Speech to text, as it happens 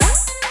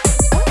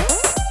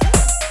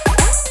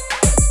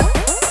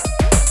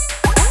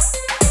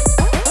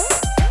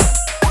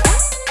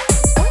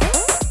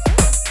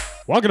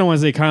Welcome to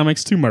Wednesday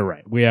Comics. To my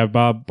right, we have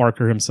Bob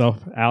Barker himself.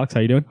 Alex, how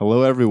you doing?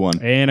 Hello,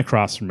 everyone. And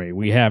across from me,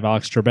 we have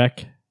Alex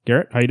Trebek.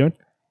 Garrett, how you doing?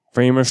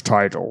 Famous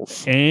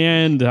titles.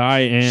 And I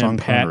am Sean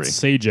Pat Connery.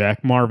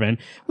 Sajak Marvin.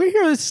 We're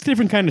here. This is a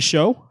different kind of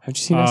show. Have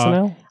you seen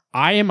SNL?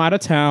 I am out of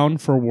town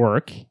for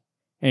work,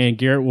 and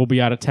Garrett will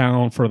be out of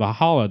town for the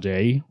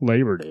holiday,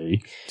 Labor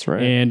Day. That's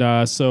right.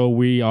 And so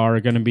we are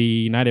going to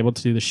be not able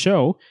to do the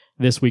show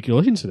this week. You're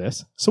listening to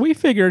this. So we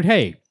figured,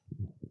 hey,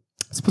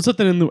 let's put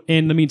something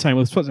in the meantime.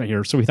 Let's put something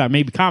here. So we thought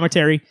maybe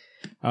commentary.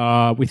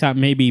 We thought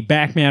maybe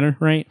back matter,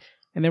 right?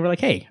 And they were like,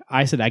 hey,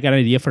 I said, I got an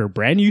idea for a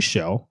brand new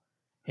show,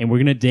 and we're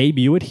going to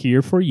debut it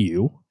here for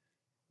you.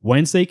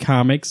 Wednesday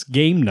Comics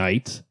Game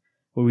Night,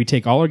 where we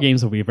take all our games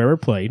that we've ever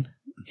played,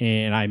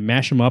 and I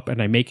mash them up, and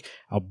I make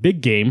a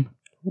big game.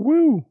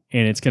 Woo!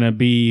 And it's going to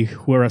be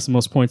whoever has the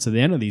most points at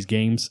the end of these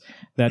games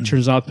that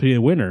turns out to be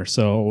the winner.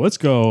 So let's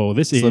go.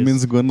 This is So that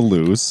means I'm going to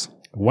lose.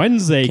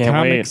 Wednesday Can't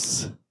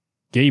Comics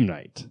Game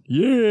Night.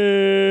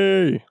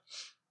 Yay!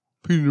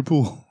 Peter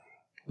Pool.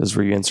 Let's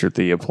reinsert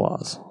the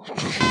applause.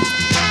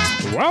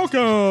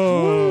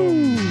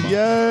 Welcome!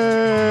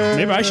 Yay!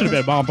 Maybe I should have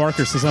been Bob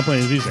Barker since I'm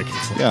playing his music.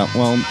 Yeah,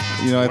 well,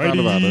 I thought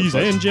about it. Ladies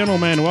but- and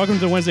gentlemen, welcome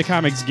to Wednesday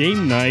Comics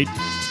Game Night.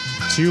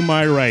 To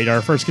my right,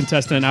 our first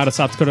contestant out of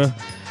South Dakota.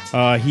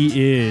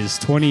 He is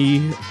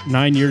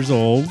 29 years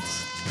old.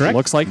 Correct?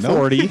 Looks like No.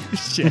 40.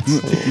 Shit.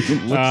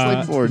 It looks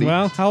like 40.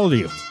 Well, how old are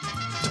you?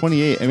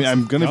 28. I mean,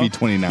 I'm going to No, be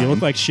 29. You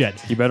look like shit.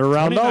 You better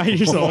round up. 29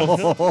 years old.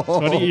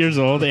 28 years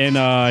old, and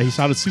he's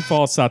out of Sioux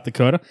Falls, South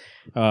Dakota.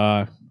 What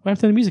happened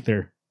to the music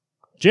there?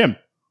 Jim.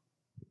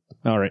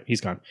 All right, he's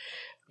gone.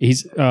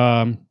 He's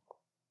out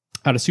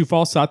of Sioux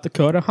Falls, South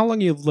Dakota. How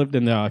long you lived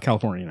in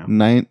California now?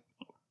 Nine.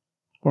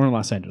 Born in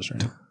Los Angeles,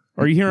 right now.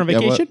 Are you here on Yeah,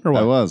 vacation or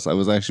what? I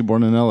was actually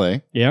born in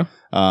L.A. Yeah?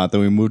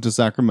 Then we moved to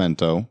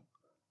Sacramento.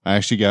 I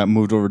actually got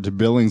moved over to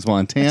Billings, That's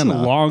Montana.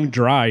 a long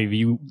drive.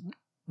 You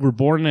were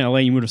born in LA,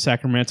 you moved to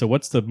Sacramento.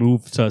 What's the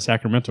move to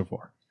Sacramento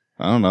for?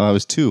 I don't know. I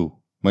was 2.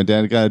 My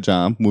dad got a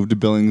job, moved to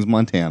Billings,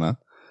 Montana,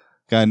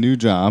 got a new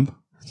job.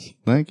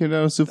 Then I came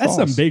down to Sioux That's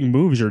Falls. some big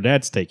moves your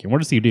dad's taking. What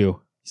does he do?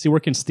 Does he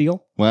work in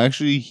steel? Well,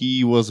 actually,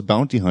 he was a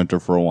bounty hunter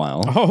for a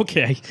while. Oh,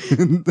 okay.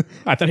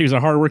 I thought he was a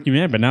hardworking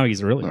man, but now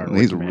he's a really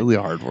hardworking He's a man. really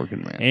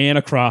hardworking man. And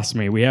across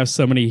me, we have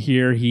somebody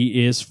here.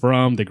 He is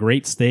from the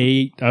great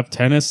state of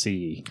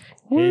Tennessee.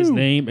 His Woo.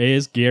 name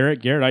is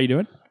Garrett. Garrett, how you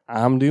doing?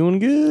 I'm doing Are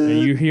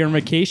good. you here on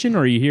vacation,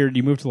 or are you here? Do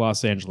you move to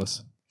Los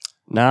Angeles?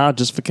 Nah,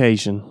 just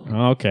vacation.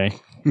 Okay.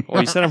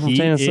 Well, you said I'm from He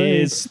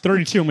Tennessee. is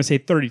 32. I'm going to say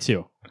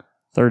 32.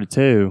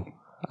 32.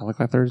 I look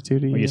like 32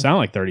 to you? Well, you sound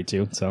like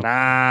 32, so.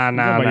 Nah, Go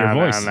by your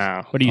voice.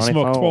 nah. What do you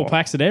smoke? 12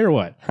 packs a day or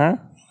what? Huh?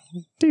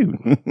 Dude.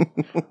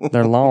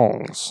 They're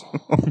longs.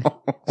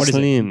 What is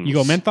Slims. it? You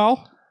go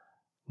menthol?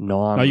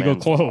 No, No, you go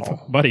clove.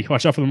 Buddy,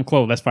 watch out for them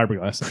clove. That's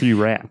fiberglass.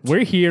 Pre-wrapped.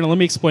 We're here. Let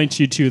me explain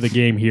to you two the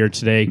game here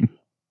today.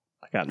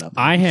 I got nothing.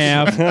 I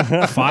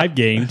have 5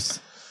 games.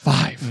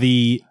 5.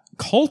 The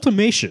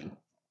culmination.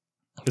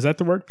 Is that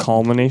the word?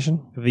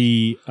 Culmination?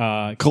 The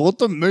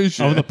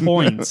Cultivation of the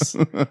points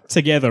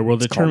together will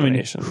determine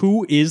culmination.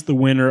 who is the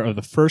winner of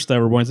the first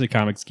ever Wednesday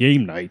Comics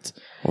Game Night.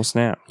 Oh,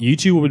 snap. You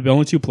two will be the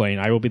only two playing.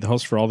 I will be the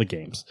host for all the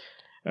games.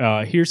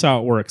 Here's how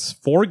it works.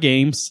 4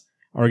 games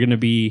are going to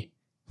be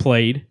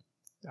played.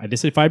 I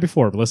just said 5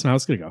 before, but listen how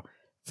it's going to go.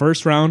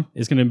 First round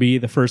is going to be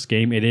the first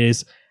game. It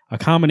is a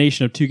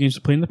combination of 2 games we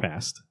played in the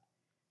past.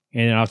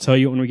 And I'll tell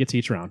you when we get to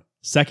each round.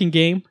 Second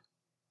game,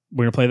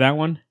 we're going to play that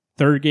one.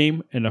 Third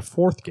game, and a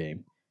 4th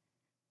game.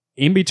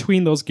 In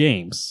between those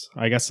games,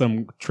 I got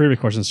some trivia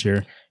questions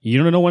here.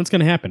 You don't know when it's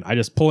going to happen. I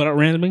just pull it out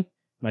randomly.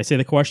 And I say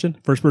the question.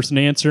 First person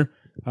to answer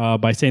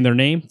by saying their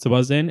name to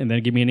buzz in, and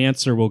then give me an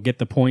answer. We'll get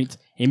the point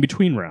in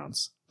between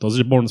rounds. Those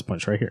are the bonus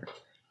points right here.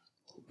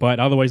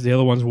 But otherwise, the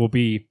other ones will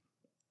be,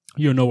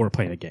 you'll know we're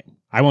playing a game.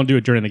 I won't do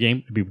it during the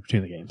game. It'll be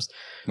between the games.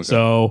 Okay.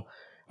 So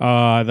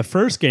the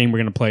first game we're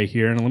going to play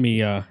here, and let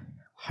me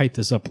hype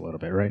this up a little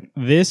bit, right?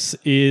 This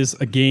is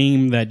a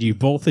game that you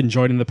both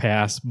enjoyed in the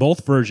past,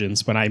 both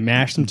versions, but I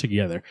mashed them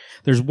together.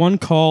 There's one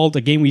called,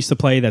 a game we used to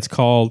play that's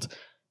called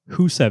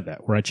Who Said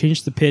That, where I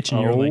changed the pitch and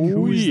you're like,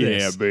 who is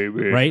this?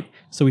 baby. Right?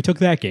 So we took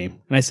that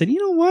game, and I said, you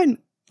know what?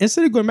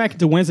 Instead of going back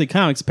into Wednesday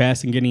Comics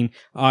Pass and getting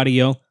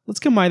audio, let's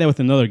combine that with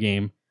another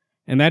game.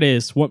 And that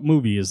is, what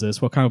movie is this?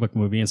 What comic book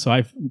movie? And so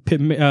I've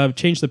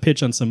changed the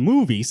pitch on some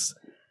movies,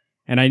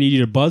 and I need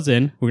you to buzz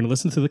in. We're going to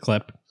listen to the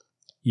clip.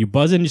 You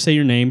buzz in, you say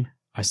your name.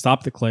 I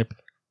stop the clip.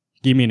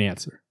 Give me an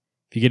answer.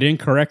 If you get it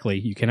incorrectly,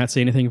 you cannot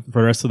say anything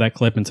for the rest of that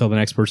clip until the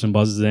next person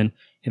buzzes in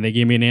and they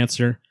give me an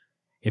answer.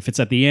 If it's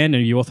at the end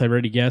and you both have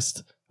already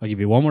guessed, I'll give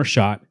you one more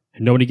shot.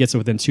 And nobody gets it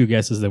within 2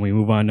 guesses, then we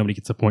move on. Nobody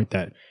gets a point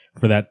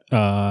for that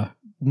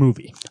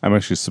movie. I'm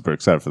actually super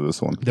excited for this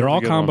one. They're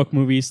all good comic one. book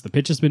movies. The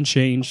pitch has been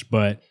changed,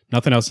 but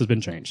nothing else has been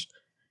changed.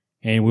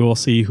 And we will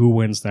see who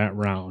wins that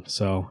round.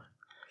 So,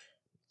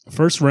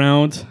 first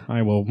round,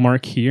 I will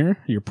mark here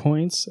your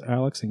points,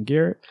 Alex and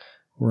Garrett.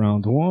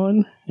 Round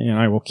 1, and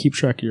I will keep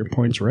track of your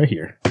points right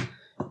here.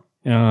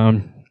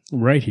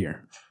 Right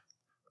here.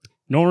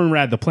 Norman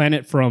Rad, the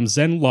planet from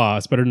Zen Law,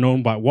 is better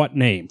known by what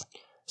name?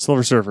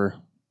 Silver Surfer.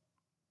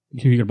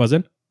 You gonna buzz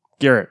in?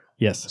 Garrett.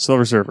 Yes.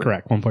 Silver Surfer.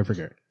 Correct. 1 point for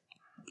Garrett.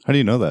 How do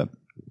you know that?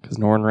 Because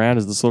Norrin Rad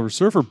is the Silver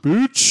Surfer,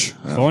 bitch.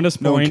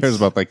 Bonus No one points. cares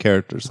about that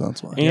character, so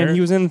that's why. And Garrett?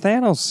 he was in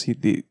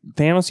Thanos.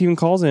 Thanos even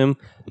calls him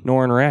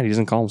Norrin Rad. He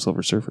doesn't call him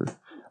Silver Surfer.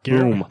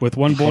 Garrett, Boom. with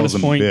one Calls bonus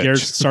him point, bitch. Garrett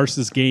starts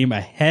this game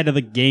ahead of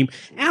the game.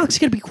 Alex,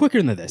 you gotta be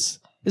quicker than this.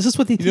 Is this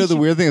what they You know, teach the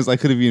weird thing is I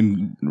could have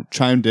even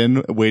chimed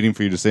in waiting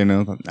for you to say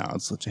no. No,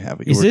 it's such a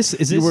habit. You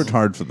You worked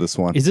hard for this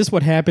one. Is this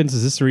what happens?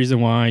 Is this the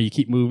reason why you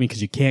keep moving?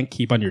 Because you can't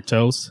keep on your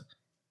toes?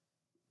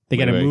 They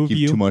gotta Maybe I move keep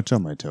you. too much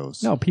on my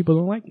toes. No, people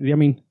don't like it. I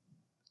mean,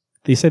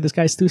 they say this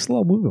guy's too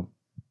slow. Move him.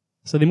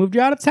 So they moved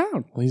you out of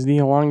town. Well, he's the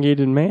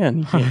elongated man.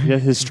 He can't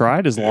get his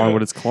stride is long,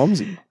 but it's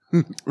clumsy.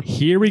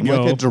 Here we I'm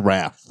go. like a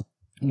giraffe.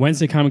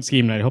 Wednesday Comics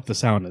Game Night. I hope the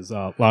sound is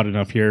loud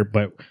enough here,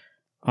 but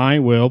I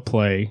will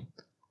play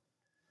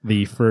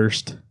the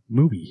first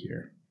movie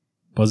here.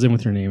 Buzz in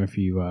with your name if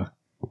you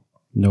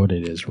know what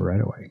it is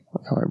right away.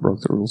 Look how I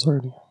broke the rules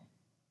already.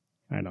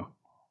 I know.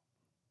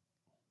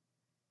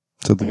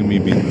 So look at me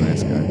being the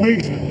nice guy.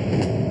 Wait!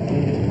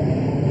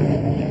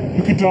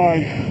 You could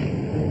die.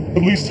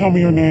 At least tell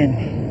me your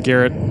name.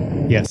 Garrett.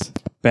 Yes.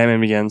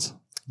 Batman Begins.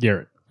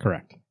 Garrett.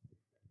 Correct.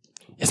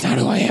 It's not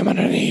who I am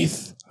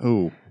underneath.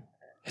 Oh,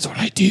 It's what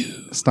I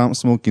do. stop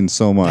smoking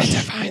so much.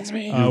 Defines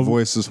me. Your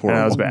voice is horrible.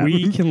 that was bad.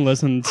 We can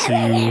listen to...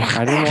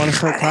 I didn't want to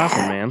start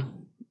coughing, man.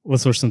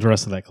 Let's listen to the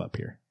rest of that clip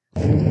here.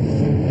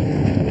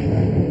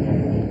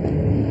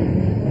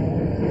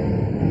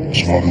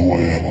 It's not who I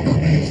am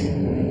underneath.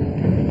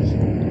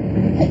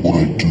 But what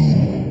I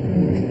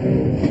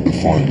do that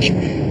defines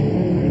me.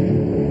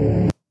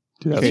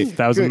 Dude, Okay,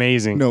 that was good.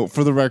 amazing. No,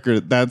 for the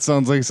record, that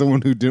sounds like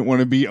someone who didn't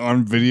want to be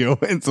on video,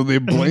 and so they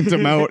blanked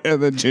him out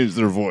and then changed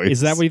their voice.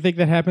 Is that what you think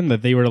that happened?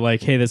 That they were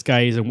like, hey, this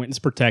guy is in witness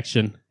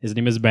protection. His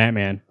name is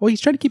Batman. Well,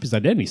 he's trying to keep his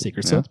identity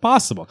secret, so Yeah. it's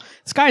possible.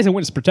 This guy's in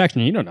witness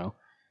protection. You don't know.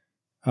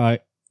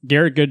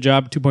 Garrett, good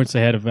job. 2 points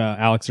ahead of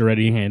Alex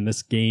already, and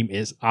this game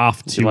is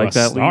off to you like a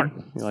that start.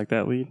 lead? You like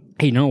that lead?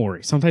 Hey, no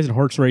worry. Sometimes in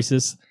horse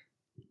races,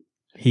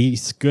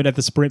 he's good at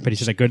the sprint, but he's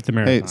just not good at the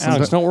marathon. Hey,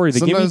 Alex, don't worry. The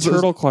Gimme sometimes those-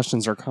 Turtle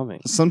questions are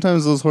coming.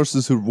 Sometimes those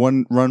horses who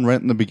run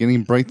right in the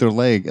beginning break their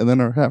leg and then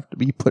have to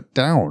be put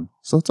down.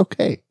 So it's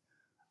okay.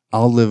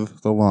 I'll live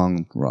the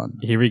long run.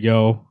 Here we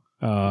go.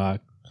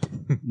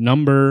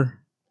 Number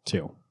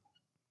 2.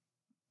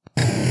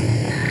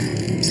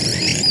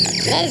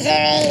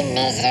 Misery,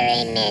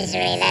 misery,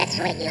 misery. That's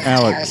what you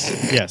Alex.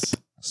 chosen. Yes,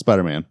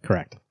 Spider-Man.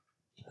 correct.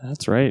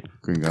 That's right.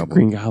 Green Goblin.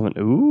 Green Goblin.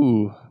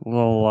 Ooh.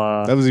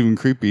 Well, That was even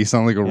creepy. You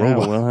sound like a yeah,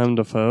 robot. Willem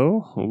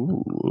Dafoe.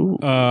 Ooh.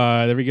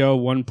 There we go.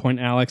 1 point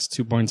Alex,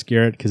 2 points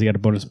Garrett because he got a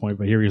bonus point,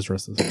 but here he is the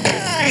rest of this.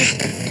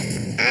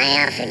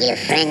 I offered you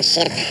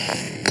friendship,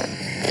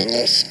 and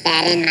you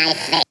spat in my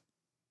face.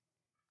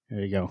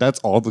 There you go. That's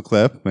all the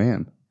clip?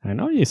 Man. I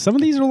know you. Some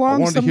of these are I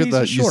long, wanted to some hear of these are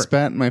that you short.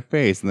 spat in my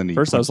face and then he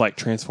First, I was like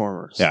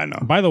Transformers. Yeah, I know.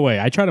 By the way,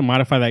 I try to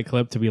modify that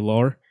clip to be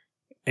lower,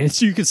 and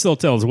so you can still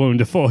tell it's Willem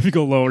Dafoe if you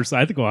go lower. So I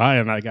have to go high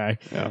on that guy,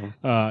 Yeah.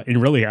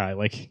 and really high.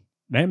 Like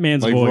that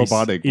man's Like voice,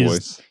 robotic is-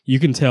 voice.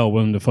 You can tell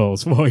Willem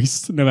Dafoe's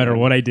voice no matter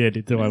what I did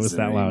until I was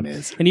that loud.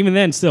 And even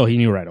then, still he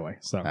knew right away.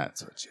 So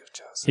That's what you've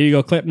chosen. here you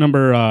go. Clip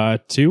number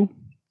 2. Oh,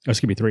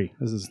 excuse me, 3.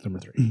 This is number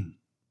 3.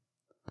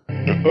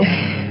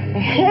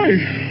 Hi!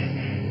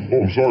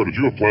 Oh, I'm sorry. Did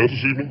you have plans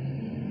this evening?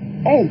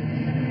 Oh,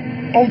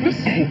 this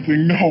whole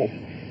thing, no. Well,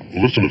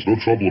 listen, it's no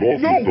trouble at all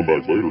if No. you come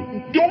back later.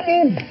 Don't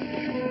move!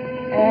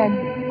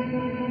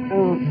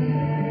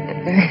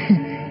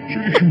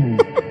 Sure you can move.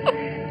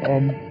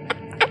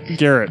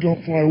 Garrett.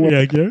 Don't fly away.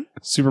 Yeah, Garrett.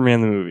 Superman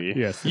the movie.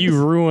 Yes. You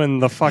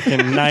ruined the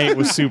fucking night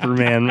with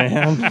Superman,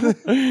 man.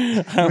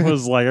 I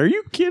was like, are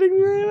you kidding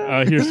me right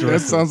now? Here's the That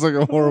rest. sounds like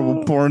a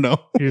horrible porno.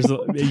 Here's the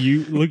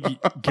you look.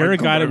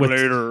 Garrett got it with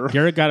later.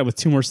 Garrett got it with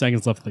 2 more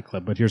seconds left of the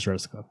clip, but here's the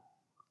rest of the clip.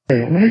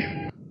 Hey,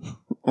 alright?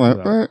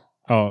 What?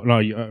 Oh no,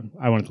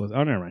 I wanted to listen.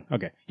 Oh, never mind.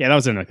 Okay, yeah, that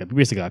was in the clip. We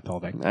basically got the whole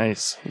thing.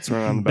 Nice. Let's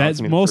run on the That's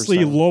balcony the mostly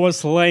first time.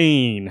 Lois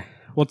Lane.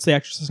 What's the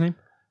actress's name?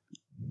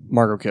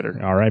 Margot Kidder.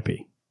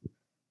 R.I.P.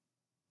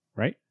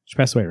 Right? She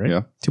passed away, right?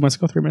 Yeah. 2 months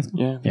ago, 3 months ago.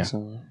 Yeah. I think Yeah.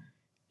 so.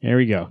 Here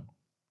we go.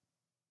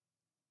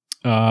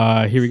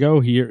 Here we go.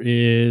 Here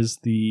is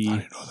the I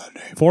didn't know that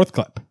name. 4th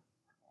clip.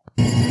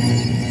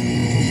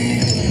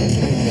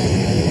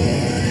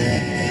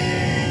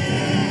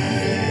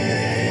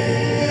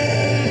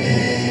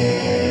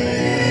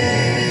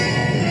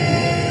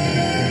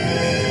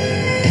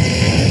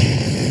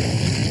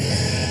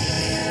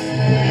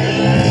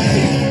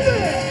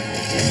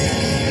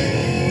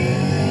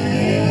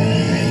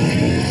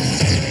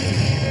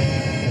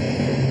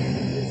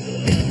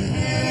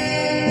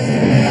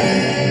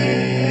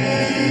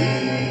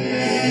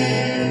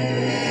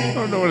 I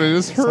don't know what I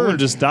just Someone heard.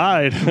 just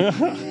died.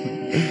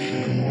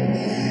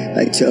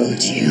 I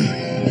told you.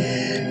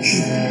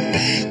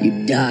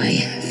 You'd die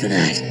for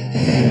that.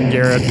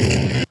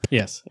 Garrett.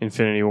 Yes,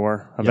 Infinity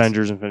War.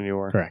 Avengers Infinity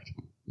War. correct.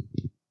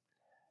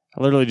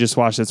 I literally just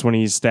watched this when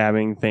he's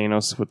stabbing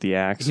Thanos with the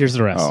axe. Here's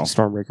the rest. Oh.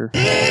 Stormbreaker.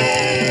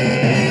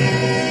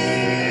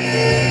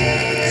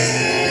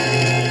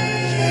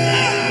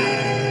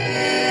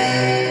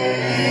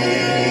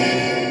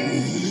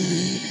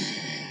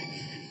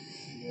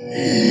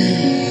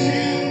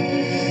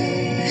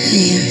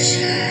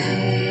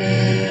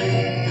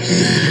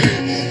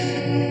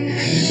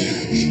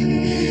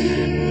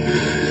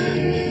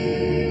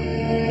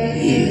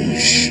 You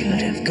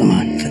should have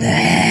gone for the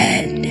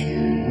head.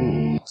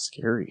 Ooh,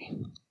 scary.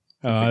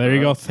 There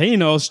you go.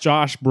 Thanos,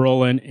 Josh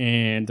Brolin,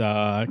 and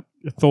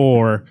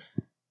Thor.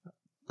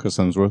 Chris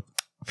Hemsworth.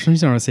 For some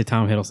reason, I want to say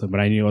Tom Hiddleston, but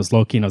I knew it was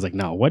Loki, and I was like,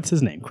 no, what's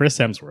his name? Chris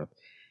Hemsworth.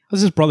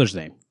 What's his brother's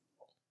name?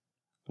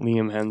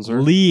 Liam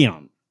Hemsworth.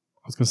 Liam.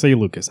 I was going to say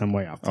Lucas. I'm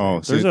way off.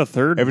 Oh, There's a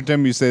third. every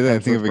time you say that, I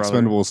think of Hemsworth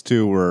brother. Expendables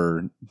 2,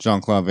 where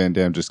Jean-Claude Van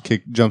Damme just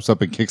jumps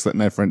up and kicks that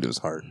knife right into his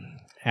heart.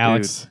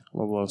 Alex. Dude,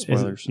 low is-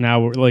 spoilers. now,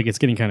 we're, like, it's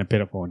getting kind of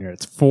pitiful in here.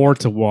 It's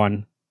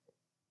 4-1.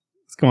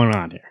 What's going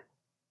on here?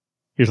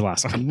 Here's the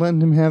last I'm one.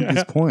 letting him have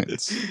these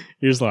points.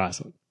 Here's the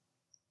last one.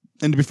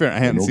 And to be fair, I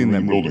hadn't An seen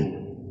that overhead movie.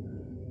 building.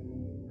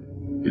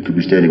 They could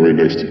be standing right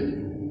next to you.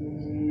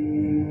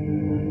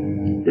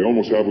 They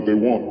almost have what they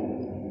want.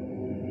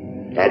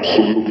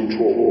 Absolute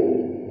control.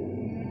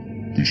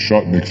 They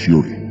shot Nick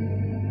Fury.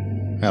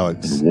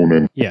 Alex, It won't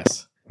end.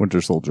 Yes,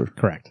 Winter Soldier.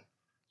 correct.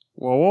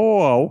 Whoa, whoa,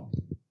 whoa.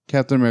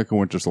 Captain America,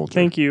 Winter Soldier.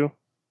 Thank you.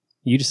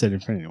 You just said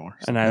Infinity War.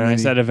 And I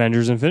said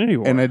Avengers Infinity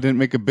War. And I didn't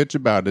make a bitch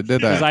about it, did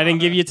Because I? I didn't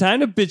give you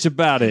time to bitch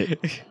about it.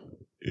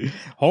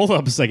 Hold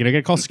up a second. I got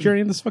to call security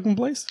in this fucking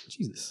place?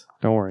 Jesus.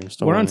 Don't worry. I'm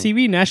still We're on learning.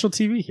 TV, national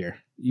TV here.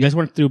 You guys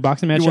want to do a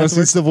boxing match You want to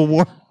see afterwards? Civil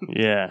War?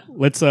 Yeah.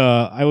 Let's,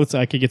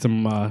 I could get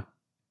some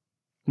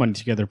money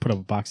together, put up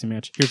a boxing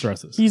match. Here's the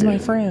rest of this. He's my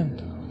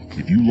friend.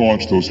 If you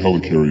launch those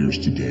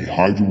helicarriers today,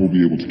 Hydra will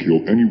be able to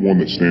kill anyone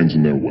that stands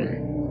in their way.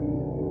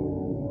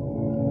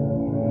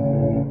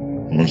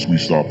 Unless we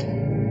stop them.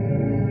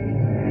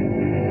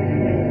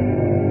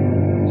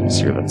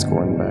 Just hear that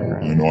score in the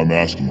background. I know I'm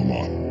asking a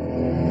lot.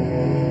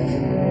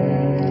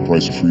 The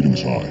price of freedom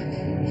is high.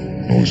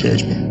 It always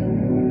has been.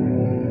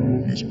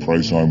 And it's a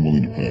price I'm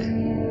willing to pay.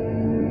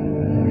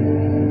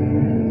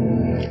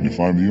 And if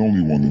I'm the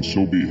only one, then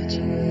so be it.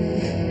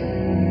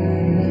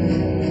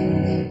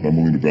 But I'm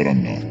willing to bet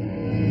I'm not.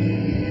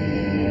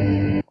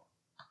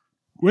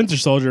 Winter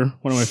Soldier,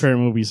 one of my favorite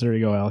movies. There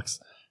you go, Alex.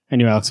 I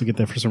knew Alex would get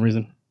that for some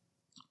reason.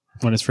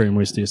 One of his favorite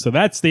movies, too. So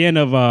that's the end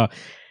of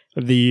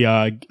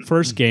the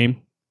first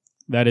game.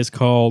 That is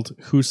called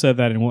Who Said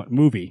That in What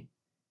Movie?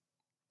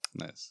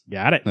 Nice.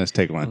 Got it. Nice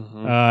tagline.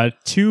 Mhm.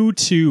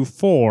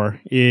 2-4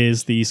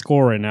 is the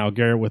score right now.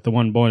 Garrett with the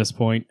 1 bonus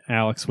point.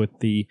 Alex with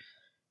the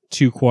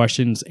 2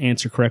 questions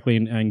answer correctly,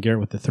 and Garrett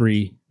with the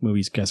 3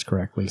 movies guessed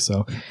correctly.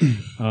 So,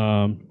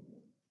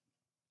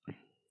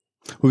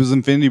 Was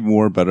Infinity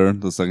War better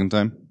the second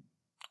time?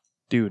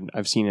 Dude,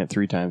 I've seen it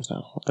 3 times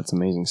now. That's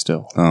amazing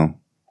still. Oh.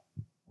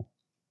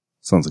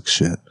 Sounds like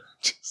shit.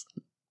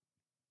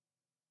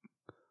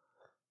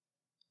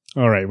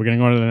 all right, we're going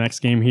to go on to the next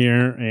game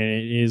here, and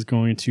it is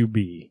going to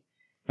be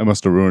I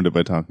must have ruined it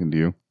by talking to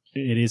you.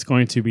 It is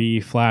going to be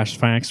Flash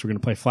Facts. We're going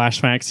to play Flash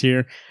Facts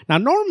here. Now,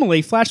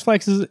 normally, Flash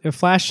Facts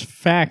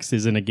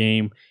is in a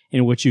game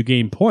in which you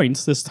gain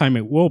points. This time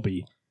it will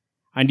be.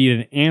 I need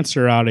an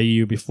answer out of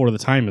you before the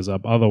time is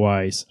up.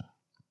 Otherwise,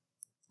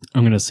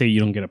 I'm going to say you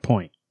don't get a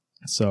point.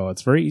 So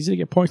it's very easy to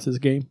get points in this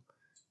game.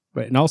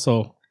 And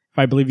also, if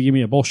I believe you give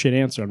me a bullshit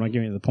answer, I'm not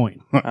giving you the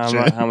point.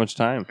 How much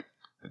time?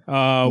 We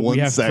 1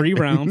 have 3 second.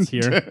 rounds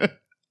here.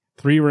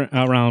 3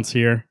 rounds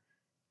here.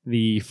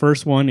 The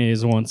first one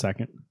is 1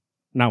 second.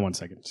 Not 1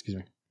 second, excuse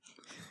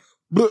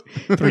me.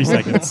 3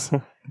 seconds.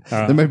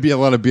 There might be a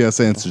lot of BS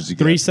answers you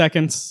get. 3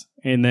 seconds,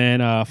 and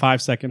then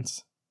 5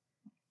 seconds,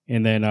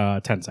 and then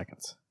 10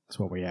 seconds. That's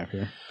what we have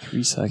here.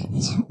 3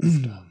 seconds.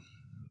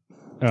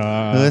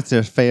 That's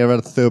your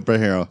favorite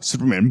superhero.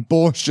 Superman.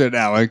 Bullshit,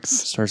 Alex.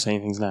 Start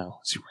saying things now.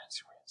 Superman.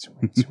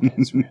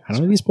 I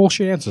don't need these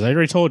bullshit answers. I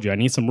already told you. I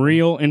need some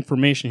real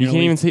information You here.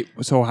 can't even say.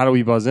 So how do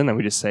we buzz in? Then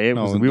we just say it.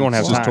 No, Because we won't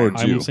have it's just time.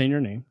 towards I'm you. saying your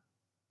name.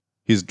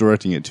 He's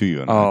directing it to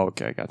you. And Oh,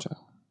 okay, gotcha.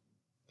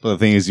 But the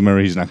thing is, you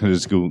remember, he's not going to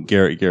just go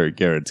Garrett.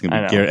 It's going I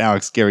to know. be Garrett,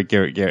 Alex,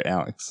 Garrett,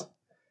 Alex.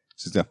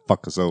 He's going to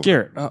fuck us over.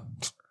 Garrett.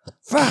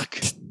 Fuck!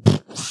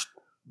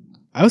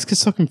 I was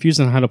so confused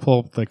on how to pull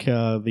up the.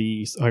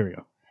 Oh, here we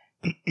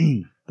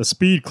go. The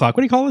speed clock.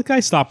 What do you call it,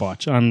 guys?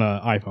 Stopwatch on the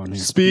iPhone here.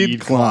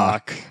 Speed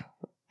clock.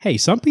 Hey,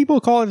 some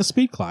people call it a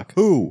speed clock.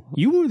 Who?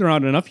 You moved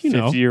around enough, you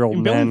know. 50-year-old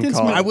In men Billington,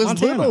 call it. I was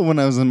Montana. little when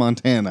I was in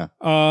Montana.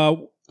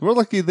 We're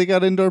lucky they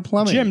got indoor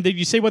plumbing. Jim, did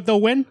you say what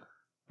they'll win?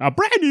 A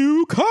brand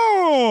new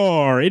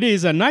car. It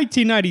is a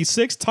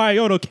 1996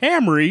 Toyota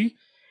Camry.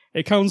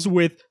 It comes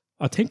with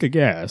a tank of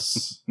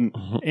gas,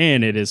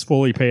 and it is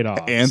fully paid off.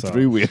 and So,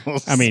 3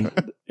 wheels. I mean,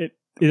 it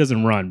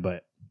doesn't run,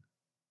 but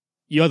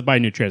you have to buy a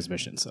new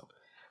transmission. So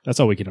that's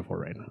all we can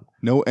afford right now.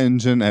 no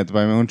engine. I had to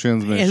buy my own It has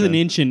transmission. an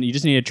engine. You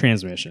just need a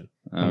transmission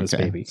on this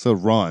baby. So it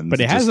runs. But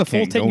it has just a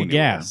full can't tank go of anywhere.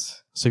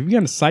 gas. So if you're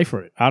going to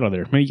cipher it out of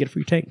there, maybe you get a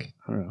free tank.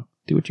 I don't know.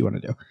 Do what you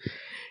want to do.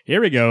 Here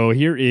we go.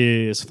 Here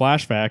is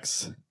Flash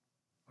Facts.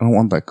 I don't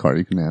want that car.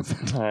 You can have it.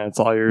 It's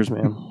all yours,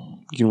 man.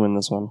 You can win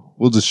this one.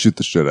 We'll just shoot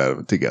the shit out of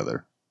it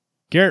together.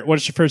 Garrett, what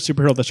is your first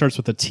superhero that starts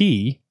with a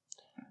T?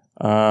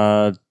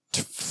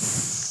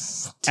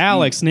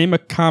 Alex, name a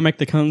comic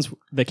that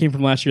came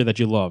from last year that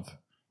you love.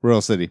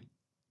 Royal City.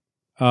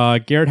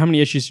 Garrett, how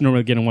many issues do you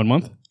normally get in 1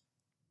 month?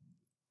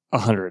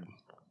 100.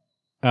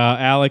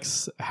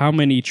 Alex, how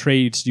many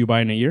trades do you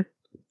buy in a year?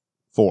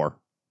 4.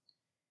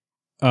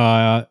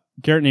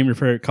 Garrett, name your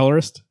favorite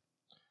colorist.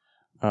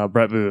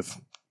 Brett Booth.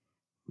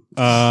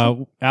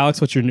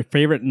 Alex, what's your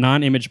favorite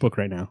non-image book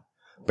right now?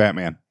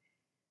 Batman.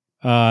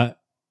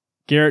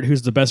 Garrett,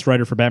 who's the best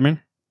writer for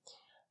Batman?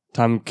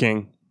 Tom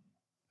King.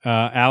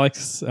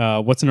 Alex,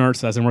 what's an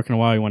artist that hasn't worked in a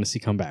while you want to see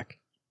come back?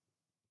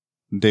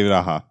 David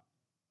Aha.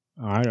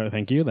 All right,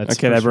 thank you. That's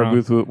Okay, that first Brett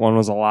round. Booth one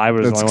was a lie,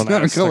 but it's the That's only one that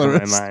not a was stuck in my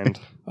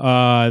colorist.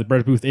 mind.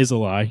 Brett Booth is a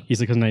lie. He's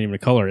like not even a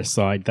colorist,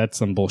 so that's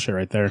some bullshit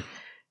right there.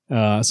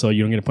 So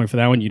you don't get a point for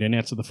that one. You didn't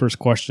answer the first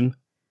question,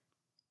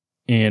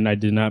 and I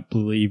did not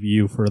believe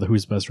you for the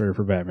who's the best writer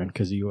for Batman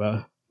because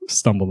you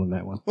stumbled in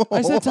that one.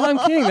 I said Tom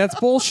King. That's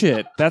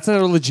bullshit. That's a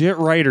legit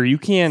writer. You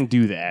can't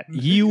do that.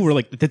 You were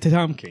like the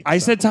Tom King. I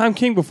said Tom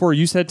King before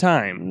you said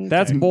time.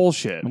 That's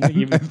bullshit. I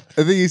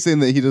think he's saying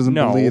that he doesn't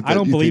No, believe that I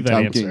don't you believe think that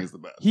Tom answer. King is the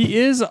best. He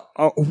is.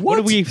 What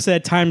have we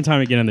said time and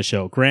time again on the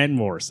show? Grant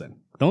Morrison.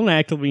 Don't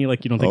act with me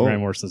like you don't think Oh. Grant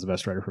Morrison is the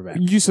best writer for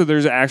Batman. You said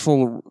there's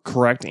actual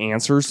correct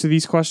answers to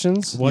these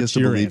questions. has What's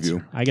to your believe answer?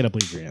 you. I gotta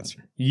believe your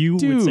answer. You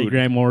would say Dude.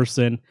 Grant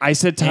Morrison. I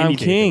said Tom any day of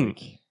the King.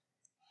 week.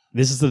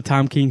 This is the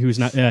Tom King who's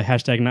not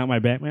hashtag not my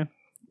Batman.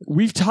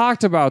 We've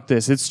talked about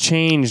this. It's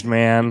changed,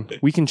 man.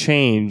 We can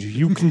change.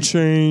 You can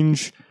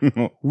change.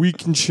 We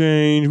can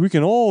change. We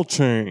can all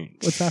change.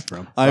 What's that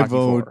from? I Rocky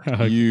vote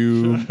IV.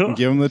 you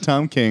give him the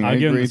Tom King. I I'll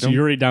give agree. him. So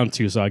you're already down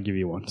 2, so I'll give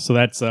you 1. So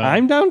that's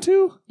I'm down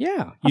too?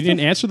 yeah. You didn't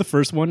answer the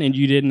first one, and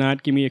you did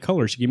not give me a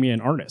color. You give me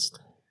an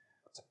artist.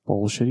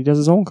 Bullshit. He does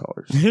his own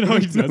colors. No,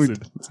 he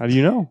doesn't. How do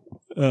you know?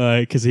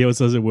 Because he always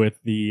does it with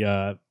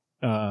the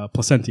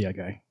Placentia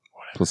guy.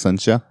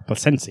 Placentia.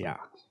 Placencia.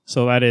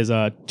 So that is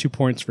 2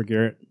 points for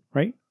Garrett,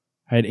 right?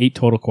 I had 8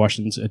 total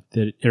questions at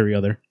every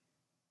other.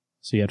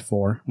 So you had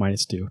 4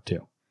 minus 2.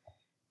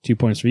 2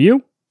 points for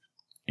you.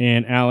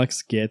 And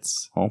Alex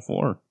gets All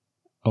 4.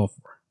 4.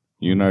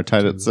 You and I are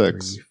tied at 2,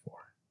 6. 3, 4.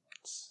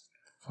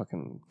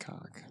 Fucking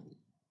cock.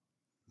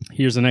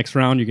 Here's the next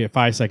round. You get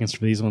 5 seconds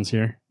for these ones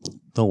here.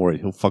 Don't worry,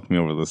 he'll fuck me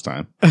over this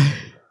time.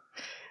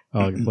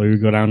 Let me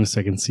go down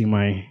so I can see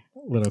my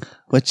little.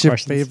 What's your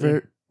Questions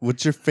favorite?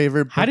 What's your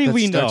favorite? How did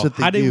we know?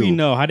 How did we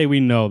know? How did we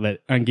know that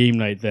on game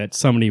night that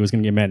somebody was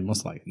going to get mad?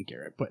 Most likely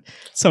Garrett, but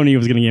somebody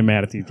was going to get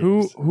mad at these.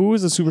 Who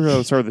is a superhero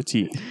that started with a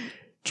T?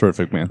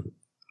 Terrific man.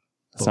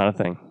 That's not a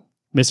thing.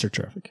 Mr.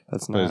 Terrific.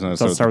 That's But it's not. not It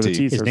doesn't start with a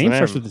T. His starts name with an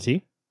starts M. with a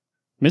T.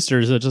 Mister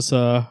is just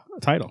a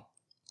title.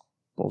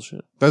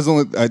 Bullshit. That's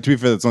only. To be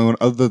fair, that's the only one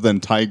other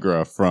than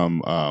Tigra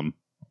from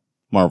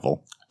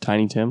Marvel.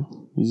 Tiny Tim.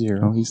 He's a Oh,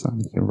 hero. he's not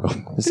a hero.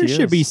 Yes, There he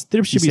should be. is.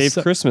 There He should be.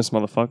 saved Christmas,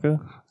 motherfucker.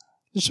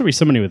 There should be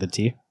somebody with a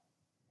T.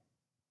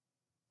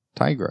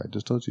 Tigra. I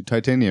just told you,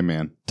 Titanium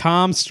Man.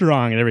 Tom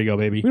Strong. There we go,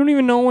 baby. We don't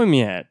even know him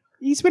yet.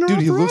 He's been around Dude,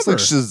 he forever. looks like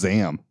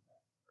Shazam.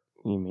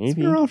 Yeah, He's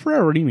maybe. been around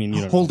forever. What do you mean?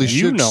 You don't know? Holy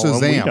You shit, know him.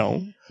 We Shazam!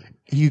 don't.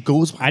 He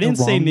goes. By I didn't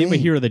the say wrong name a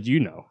hero that you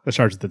know that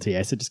starts with the T.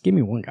 I said just give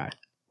me one guy.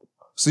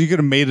 So you could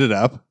have made it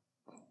up.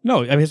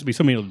 No, it has to be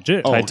somebody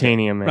legit. Oh, okay.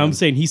 Titanium Man. I'm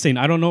saying he's saying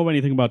I don't know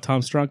anything about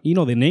Tom Strong. You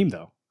know the name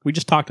though. We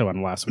just talked about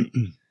him last week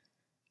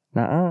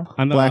Nuh-uh.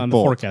 on the, Black on the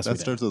Bolt. forecast. That we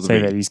did. starts with a Say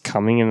V. that he's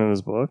coming into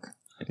this book.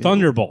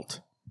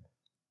 Thunderbolt.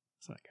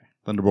 It's that guy.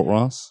 Thunderbolt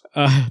Ross.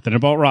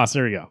 Thunderbolt Ross.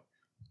 There we go.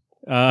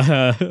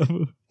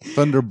 5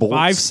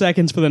 5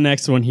 seconds for the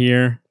next one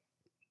here,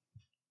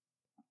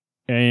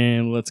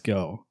 and let's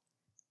go.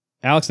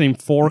 Alex, name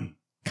 4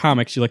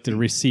 comics you like to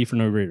receive for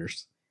no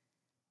readers.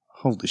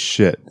 Holy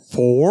shit!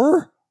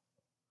 4?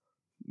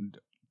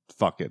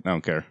 Fuck it. I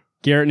don't care.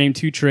 Garrett, name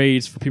 2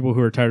 trades for people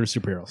who are tired of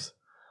superheroes.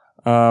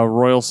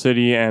 Royal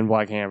City and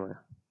Black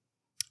Hammer.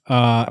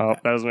 Uh, Oh,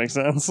 that doesn't make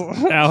sense.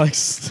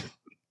 Alex,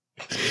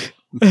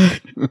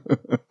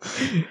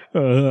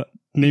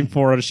 name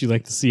 4 artists you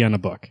like to see on a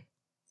book.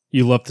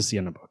 You love to see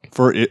on a book.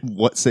 For it,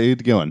 what? Say it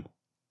again.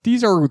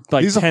 These are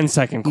like These are-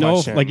 10-second No,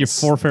 questions. like your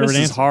 4 favorite This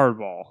is answers.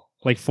 hardball.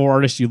 Like 4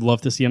 artists you'd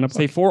love to see on a book.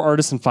 Say 4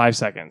 artists in 5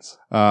 seconds.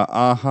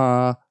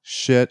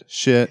 Shit.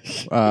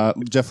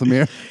 Jeff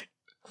Lemire.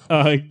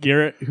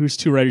 Garrett, who's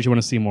 2 writers you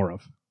want to see more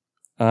of?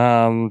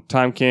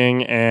 Tom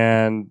King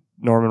and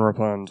Norman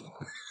Rapund.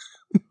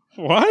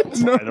 What?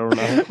 I don't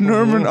know.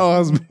 Norman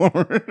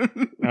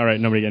Osborn. All right,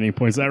 nobody got any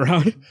points that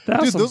round.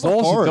 That's Dude, some those are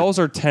bullshit. hard. Those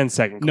are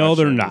 10-second questions. No,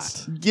 they're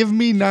not. Give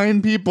me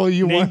 9 people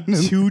you Name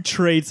want. 2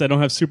 traits that don't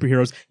have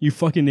superheroes. You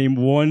fucking name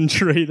 1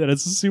 trait that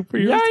has a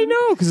superhero. Yeah, I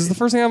know, because it's the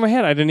first thing out of my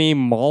head. I didn't name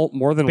more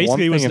than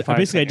Basically, one thing in 5 I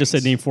just said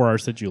seconds. name 4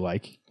 artists that you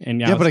like. And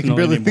Yeah, but I can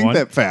barely think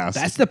that fast.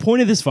 That's the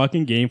point of this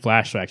fucking game,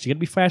 flashbacks. You gotta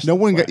be fast. No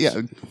one got. flash.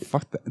 Yeah,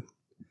 fuck that.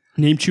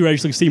 Name 2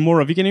 writers you like to see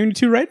more of. You can name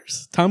 2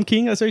 writers. Tom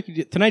King. That's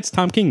right. Tonight's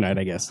Tom King night,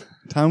 I guess.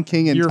 Tom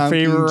King and Your Tom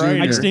favorite King Jr.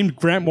 writer. I just named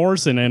Grant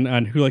Morrison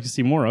and who I like to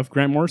see more of.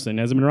 Grant Morrison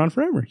hasn't been around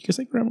forever. You can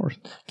say Grant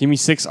Morrison. Give me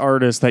 6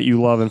 artists that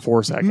you love in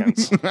 4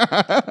 seconds.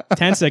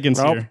 10 seconds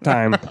Oh, here.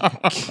 time.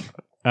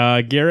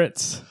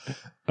 Garrett,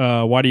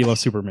 why do you love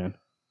Superman?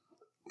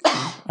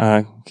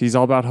 He's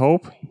all about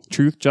hope,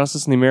 truth,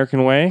 justice, and the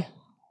American way.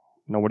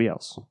 Nobody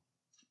else.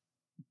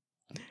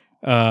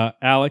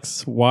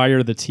 Alex, why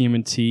are the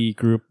TMNT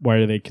group, why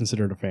are they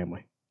considered a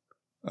family?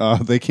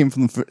 They came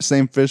from the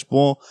same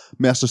fishbowl.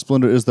 Master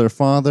Splinter is their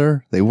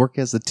father. They work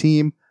as a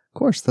team. Of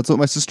course, that's what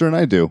my sister and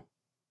I do.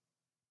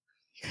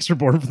 You guys are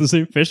born from the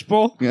same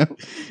fishbowl? Yeah.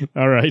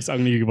 All right, so I'm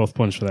going to give you both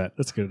points for that.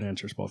 That's good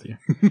answers, both of you.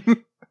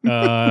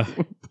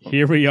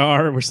 Here we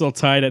are. We're still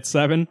tied at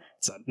 7.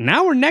 So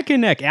now we're neck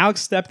and neck.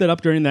 Alex stepped it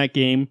up during that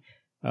game.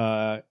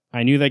 I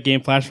knew that game.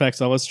 Flashbacks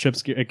always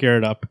trips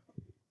Garrett up.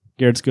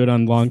 Garrett's good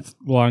on long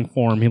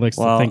form. He likes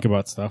to think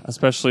about stuff.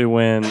 Especially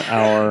when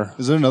our...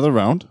 Is there another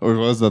round? Or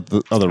was that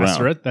the other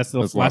round? That's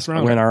the last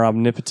round. When our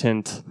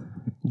omnipotent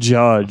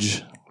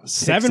judge...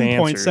 7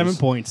 points, 7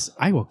 points.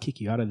 I will kick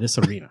you out of this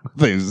arena.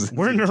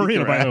 We're in an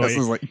arena, by the way.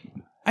 Like...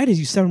 I had to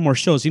do 7 more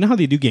shows. You know how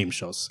they do game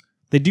shows?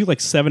 They do like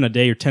 7 a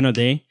day or 10 a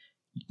day.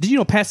 Did you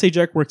know Pat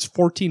Sajak works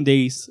 14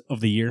 days of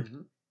the year?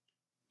 Mm-hmm.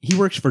 He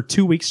works for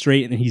 2 weeks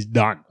straight and then he's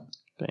done.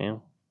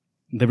 Damn.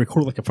 They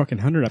record like a fucking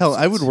 100 episodes.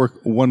 Hell, I would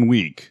work 1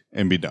 week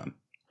and be done.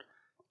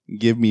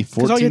 Give me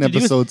 14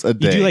 episodes a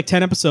day. You do like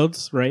 10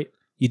 episodes, right?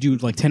 You do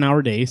like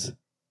 10-hour days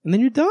and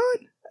then you're done.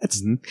 That's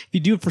If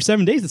you do it for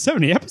 7 days, it's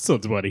 70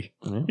 episodes, buddy.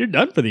 Mm-hmm. You're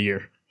done for the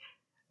year.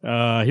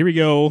 Here we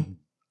go.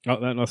 Oh,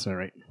 that's not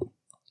right.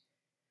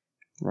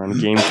 We're on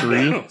game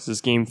 3. This is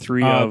game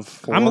 3 of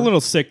 4. I'm a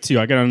little sick too.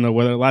 I got on the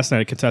weather last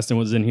night. A contestant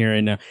was in here,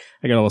 and I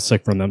got a little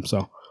sick from them.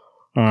 So,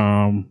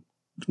 don't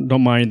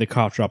mind the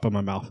cough drop in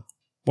my mouth.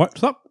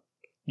 What's up?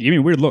 You give me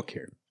a weird look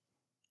here.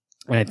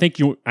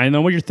 And I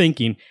know what you're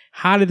thinking.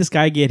 How did this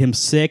guy get him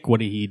sick? What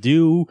did he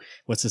do?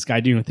 What's this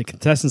guy doing with the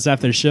contestants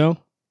after the show?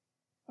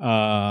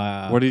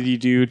 What did he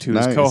do to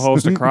his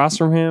co-host across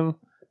from him?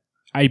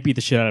 I beat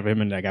the shit out of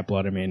him and I got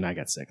blood in me and I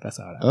got sick. That's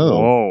how it happened. Oh,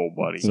 whoa,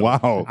 buddy! So,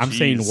 wow, I'm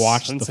saying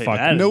watch the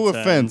fuck. No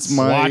offense,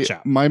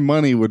 my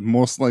money would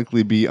most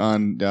likely be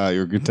on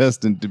your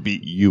contestant to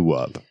beat you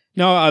up.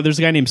 No, there's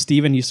a guy named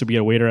Steven. He used to be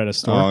a waiter at a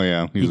store. Oh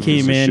yeah, he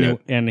came in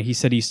and he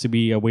said he used to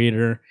be a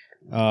waiter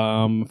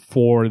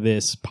for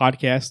this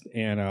podcast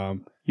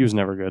and he was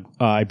never good.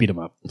 I beat him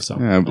up. So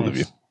yeah, I believe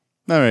you.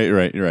 All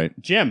right, you're right.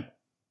 Jim.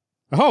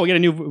 Oh, we got a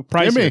new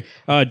price here.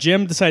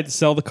 Jim decided to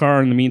sell the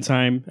car in the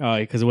meantime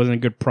because it wasn't a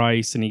good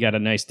price, and he got a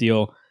nice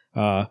deal.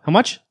 How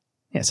much?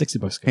 Yeah,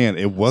 $60. And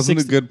it wasn't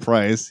a good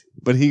price,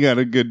 but he got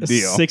a good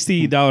deal.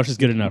 $60 is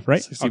good enough,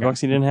 right? $60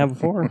 he didn't have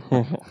before.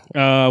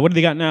 What do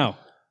they got now?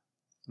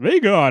 They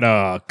got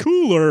a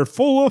cooler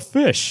full of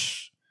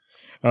fish.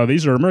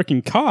 These are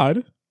American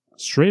cod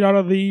straight out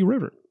of the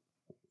river.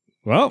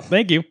 Well,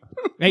 thank you.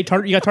 Hey, you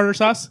got tartar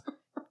sauce?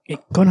 Hey,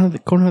 go down to the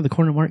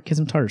corner market, get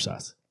some tartar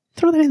sauce.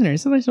 Throw that in there.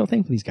 It's a nice little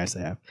thing for these guys to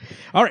have.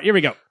 All right, here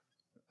we go.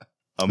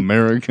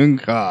 American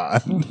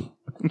cod.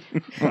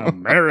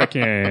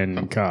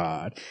 American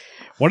cod.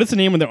 What is the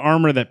name of the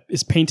armor that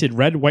is painted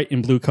red, white,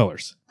 and blue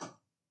colors?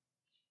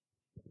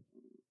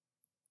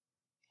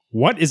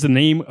 What is the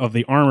name of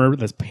the armor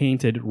that's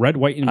painted red,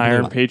 white, and blue?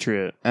 Iron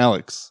Patriot.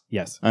 Alex.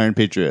 Yes. Iron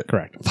Patriot.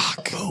 Correct.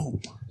 Fuck.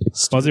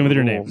 Buzz in with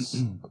your name.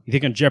 You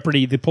think on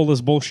Jeopardy they pull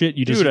this bullshit?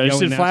 You just I just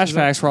did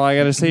flashbacks where all I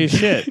got to say is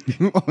shit.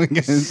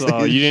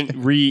 So you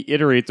didn't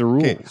reiterate the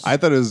rules. Okay, I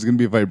thought it was going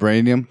to be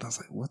vibranium. I was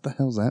like, what the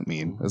hell does that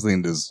mean? I was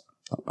thinking his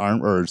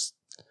arm or his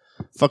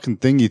fucking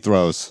thing he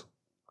throws.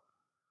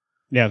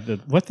 Yeah,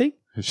 what thing?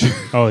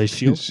 Oh, his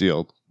shield? His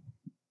shield.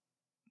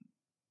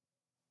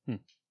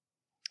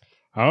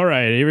 All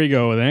right, here we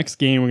go. The next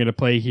game we're going to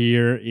play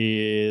here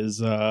is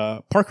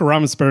Parker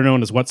Robinson, better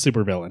known as what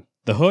supervillain?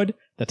 The Hood,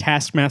 the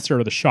Taskmaster,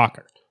 or the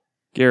Shocker?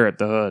 Garrett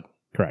the Hood.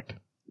 Correct.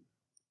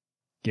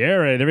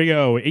 Garrett, there we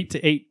go.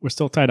 8-8. We're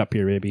still tied up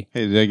here, baby.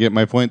 Hey, did I get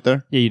my point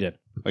there? Yeah, you did.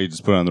 Oh, you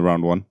just put it on the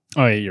round 1?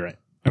 Oh, yeah, you're right.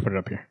 I put it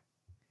up here.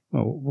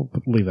 Oh, we'll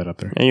leave that up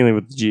there. And you leave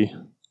with the G.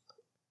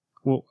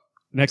 Well,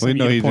 next time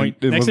you get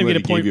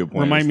a point,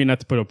 remind me not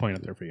to put a point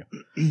up there for you.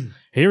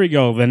 Here we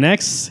go. The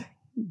next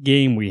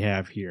game we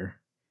have here.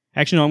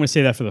 Actually, no, I'm going to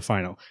say that for the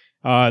final.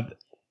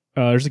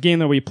 There's a game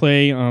that we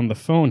play on the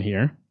phone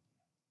here.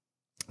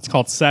 It's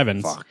called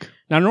Sevens. Fuck.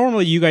 Now,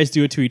 normally you guys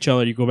do it to each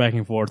other. You go back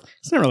and forth.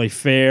 It's not really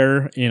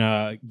fair in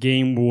a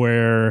game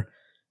where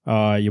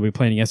you'll be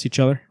playing against each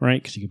other,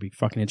 right? Because you could be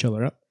fucking each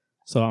other up.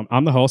 So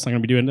I'm the host. I'm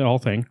going to be doing the whole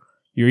thing.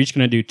 You're each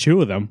going to do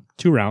 2 of them,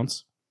 2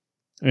 rounds.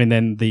 And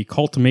then the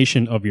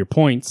culmination of your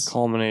points.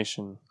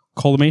 Culmination?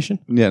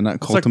 Yeah, not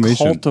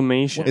cultivation. It's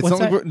cultivation.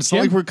 It's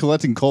not like we're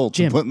collecting cults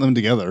and putting them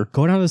together.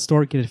 Go down to the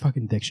store, get a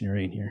fucking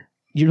dictionary in here.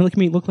 You're looking at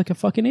me look like a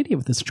fucking idiot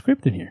with this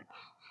script in here.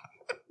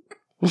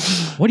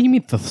 What do you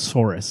mean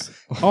thesaurus?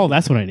 Oh,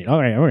 that's what I need.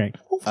 All right.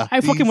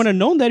 I fucking would have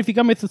known that if you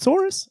got my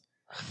thesaurus.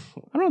 I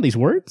don't know these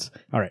words.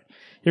 All right,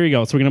 here we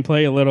go. So we're gonna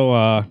play a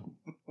little.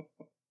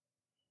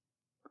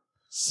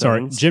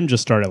 Sorry, Jim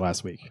just started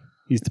last week.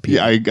 He's the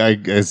PA.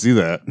 Yeah, I see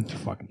that.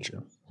 Fucking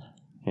Jim.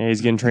 Yeah, he's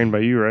getting trained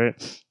by you, right?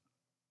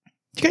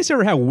 You guys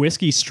ever have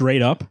whiskey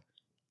straight up?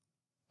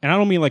 And I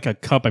don't mean like a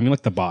cup. I mean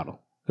like the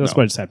bottle. That's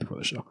what I just had before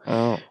the show.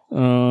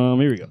 Oh.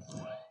 Here we go.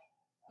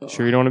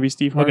 Sure you don't want to be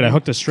Steve Harvey? Look at I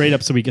hooked it straight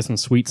up so we get some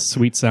sweet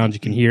sounds. You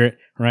can hear it,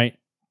 right?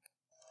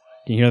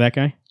 Can you hear that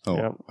guy? Oh,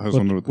 Yep. I was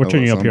wondering what We're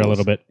turning you up here a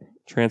little bit.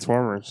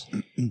 Transformers.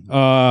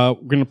 We're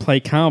gonna play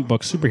comic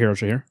book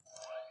superheroes right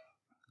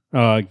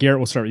here. Garrett,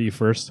 we'll start with you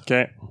first.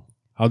 Okay.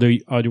 I'll do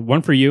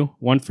one for you,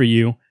 one for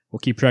you. We'll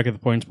keep track of the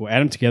points. We'll add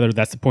them together.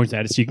 That's the points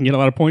added. So you can get a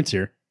lot of points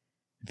here.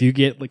 If you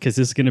get, because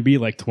this is going to be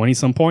like 20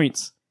 some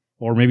points,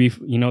 or maybe,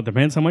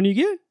 depends how many you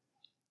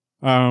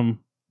get.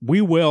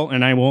 We will,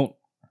 and I won't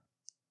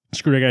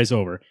screw you guys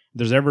over. If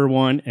there's ever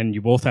one, and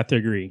you both have to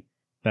agree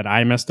that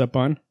I messed up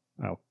on,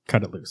 I'll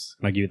cut it loose,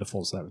 and I'll give you the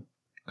full 7.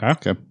 Okay?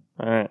 Okay.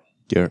 All right.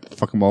 Garrett,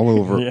 fuck them all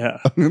over. Yeah.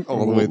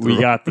 all the way through.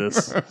 We got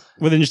this.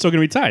 Well, then you're still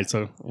going to be tied,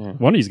 so Yeah.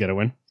 one of you's got to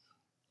win.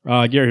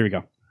 Gary, here we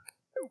go.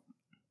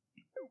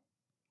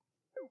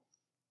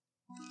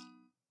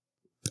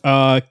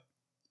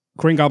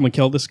 Green Goblin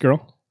killed this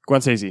girl.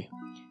 Gwen Stacy.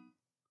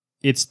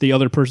 It's the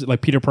other person,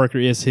 like Peter Parker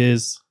is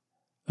his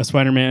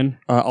Spider-Man,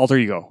 Alter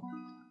Ego.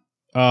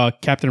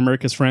 Captain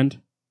America's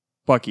friend,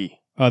 Bucky.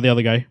 the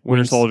other guy,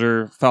 Winter Wings.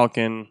 Soldier.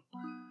 Falcon.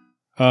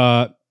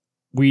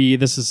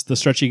 This is the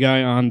stretchy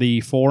guy on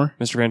the 4.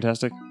 Mr.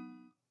 Fantastic.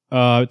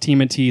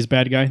 TMNT's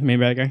bad guy, the main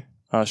bad guy.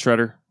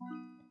 Shredder.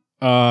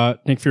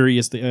 Nick Fury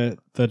is the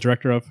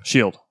director of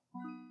Shield.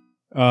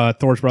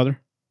 Thor's brother.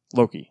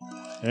 Loki.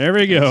 There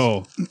we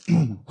go.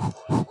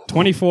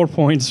 24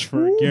 points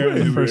for Garrett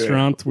in the first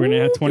round. We're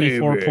gonna have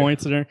 24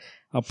 points there.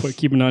 I'll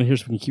keep it on here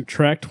so we can keep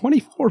track.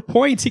 24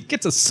 points. He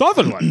gets a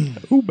Sutherland.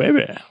 Ooh,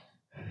 baby.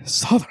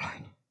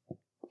 Sutherland. You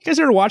guys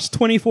ever watched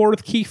 24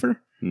 with Kiefer?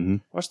 Mm-hmm.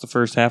 Watch the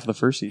first half of the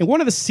first In season.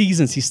 one of the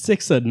seasons, he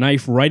sticks a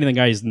knife right in the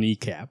guy's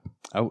kneecap.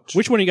 Ouch.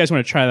 Which one of you guys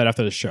want to try that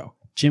after the show?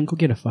 Jim, go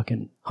get a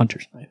fucking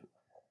hunter's knife.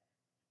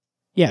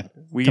 Yeah.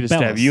 We get to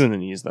stab Cabela's. you in the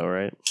knees, though,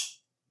 right?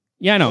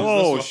 Yeah, I know.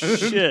 Oh,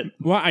 shit.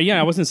 Well,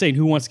 I wasn't saying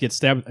who wants to get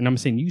stabbed, and I'm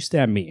saying you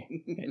stab me.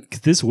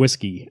 Because this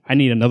whiskey, I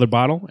need another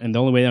bottle, and the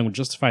only way I'm going to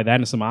justify that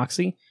in some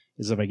Oxy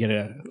is if I get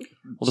a...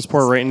 We'll just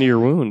pour it right into your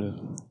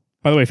wound.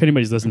 By the way, if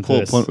anybody's listening to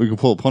this, We can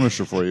pull a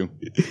Punisher for you.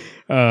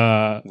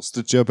 We'll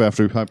stitch you up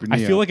after we pop your I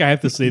knee feel out. like I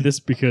have to say this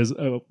because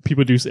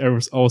people do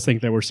always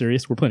think that we're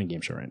serious. We're playing a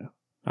game show right now.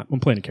 I'm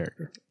playing a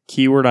character.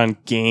 Keyword on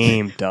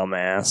game,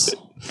 dumbass.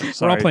 We're all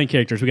Sorry. playing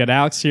characters. We got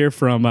Alex here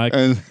from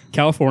And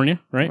California,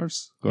 right? of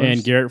course.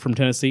 And Garrett from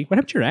Tennessee. What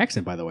happened to your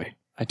accent, by the way?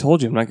 I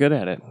told you I'm not good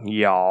at it.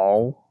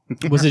 Y'all.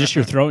 Was it just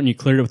your throat and you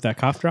cleared it with that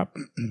cough drop?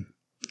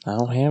 I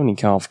don't have any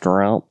cough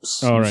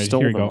drops. All You right, stole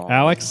here you them go. all.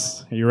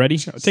 Alex, are you ready?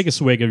 Take a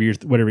swig of your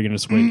whatever you're going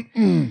to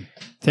swig.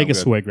 Take a good.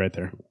 swig right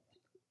there.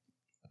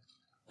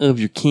 Of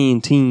your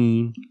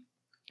canteen.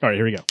 All right,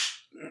 here we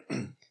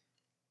go.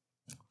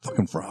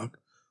 Fucking frog.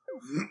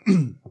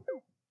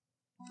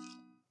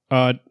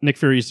 Nick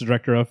Fury is the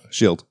director of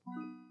Shield.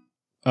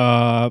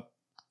 Guardians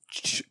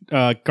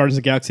of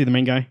the Galaxy, the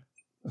main guy.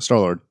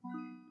 Star-Lord.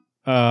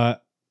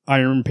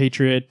 Iron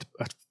Patriot.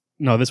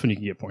 No, this one you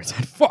can get points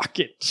on. Fuck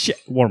it. Shit.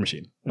 War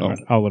Machine. Oh.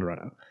 I'll let it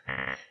run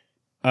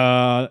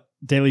out.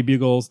 Daily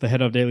Bugle's the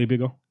head of Daily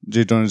Bugle.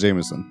 J. Jonah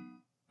Jameson.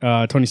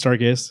 Tony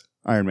Stark is.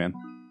 Iron Man.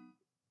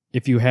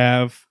 If you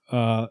have,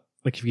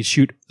 if you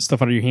shoot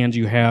stuff out of your hands,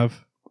 you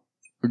have.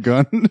 A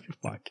gun.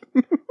 Fuck.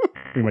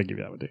 We might give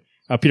you that one too.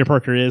 Peter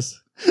Parker is.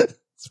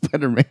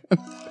 Spider-Man.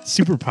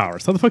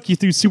 Superpowers. How the fuck you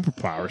do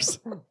superpowers?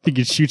 If you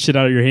can shoot shit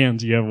out of your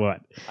hands, you have what?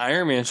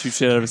 Iron Man shoots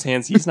shit out of his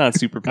hands. He's not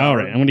super powered. All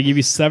right, I'm going to give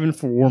you 7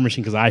 for War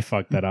Machine because I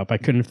fucked that up. I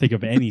couldn't think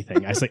of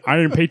anything. I was like,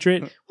 Iron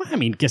Patriot? Well, I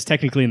mean, guess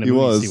technically in the He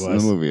movies was he in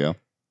was. the movie,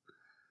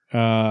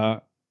 yeah.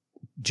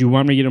 Do you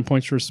want me to get him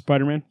points for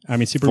Spider-Man? I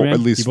mean, Superman? At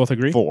least you both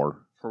agree?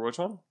 4. For which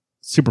one?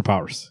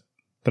 Superpowers.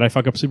 Did I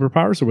fuck up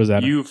superpowers or was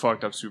that You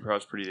fucked up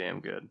superpowers pretty damn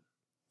good.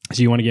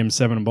 So you want to give him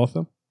 7 on both of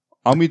them?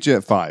 I'll meet you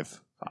at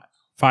 5.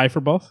 5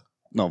 for both?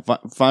 No,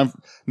 5.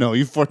 No,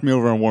 you fucked me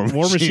over on War Machine.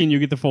 War Machine, you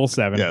get the full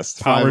 7.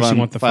 Yes, Powers, 5 on, you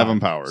want the 5 5 on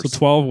powers. So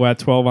 12, we'll add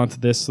 12 onto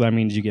this, so that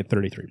means you get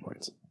 33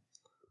 points.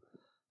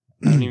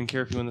 I don't even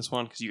care if you win this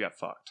one because you got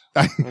fucked.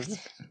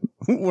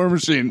 War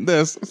Machine,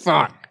 this.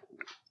 Fuck.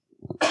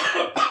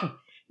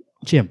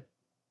 Jim,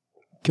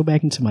 go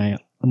back into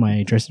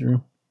my dressing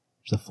room.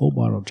 There's a full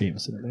bottle of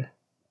Jameson in there.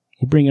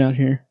 You bring it out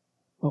here.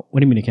 Oh,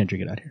 what do you mean I can't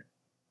drink it out here?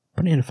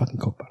 Put it in a fucking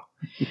Coke bottle.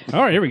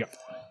 All right, here we go.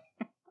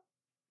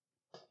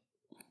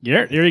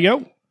 Garrett, here you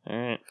go. All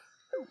right.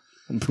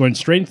 I'm going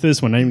straight into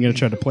this one. I'm even going to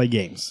try to play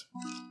games.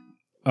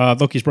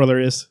 Loki's brother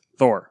is.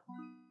 Thor.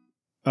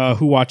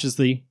 Who watches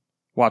the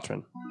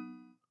Watchmen.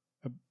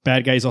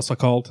 bad guy is also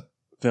called.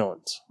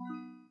 Villains.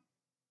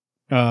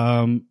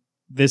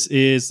 This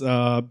is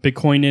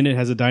Bitcoin in it.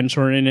 Has a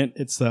dinosaur in it.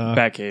 It's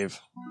Batcave.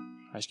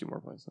 I should get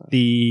more points than that.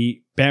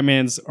 the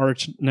Batman's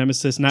arch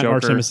nemesis, not Joker.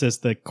 arch nemesis,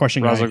 the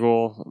question guy. Ra's al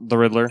Ghul, the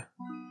Riddler.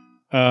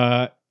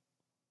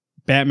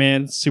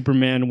 Batman,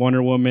 Superman,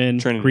 Wonder Woman,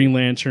 Trinity. Green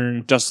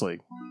Lantern, Justice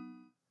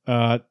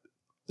League.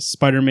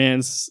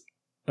 Spider-Man's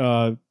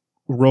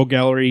Rogue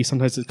Gallery,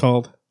 sometimes it's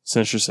called.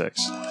 Sinister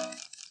Six.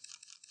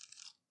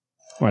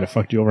 Might have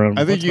fucked you over on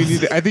I think you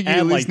need. I think you Add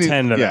at least like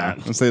 10 need. to Yeah,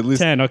 that. I'll say at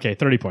least 10. Okay,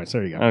 30 points.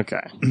 There you go.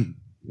 Okay.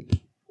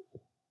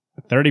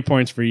 30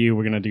 points for you.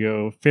 We're going to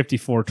go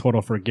 54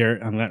 total for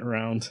Garrett on that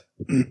round.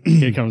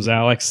 Here comes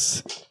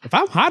Alex. If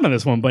I'm hot on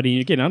this one, buddy,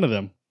 you're getting under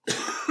them.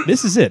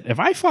 This is it. If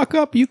I fuck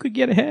up, you could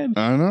get ahead.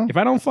 I don't know. If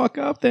I don't fuck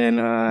up, then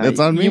That's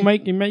on me. You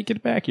might get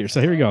it back here.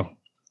 So here we go.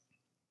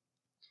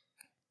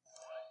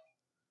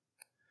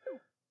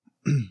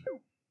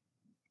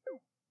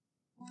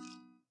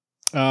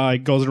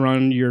 It goes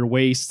around your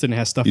waist and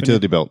has stuff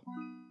Utility belt.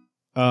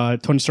 in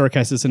it. Tony Stark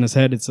has this in his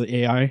head. It's the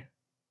AI.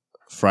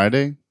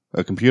 Friday.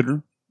 A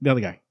computer. The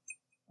other guy.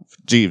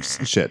 Jeeves.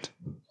 Shit.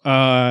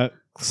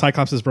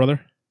 Cyclops'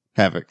 brother.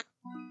 Havoc.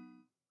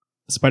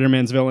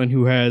 Spider-Man's villain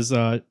who has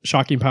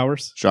shocking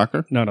powers.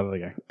 Shocker. No, the other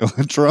guy.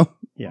 Electro.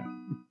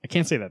 I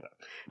can't say that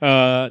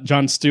though.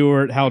 John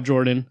Stewart, Hal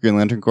Jordan, Green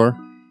Lantern Corps.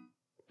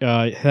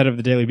 head of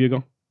the Daily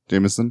Bugle.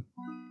 Jameson.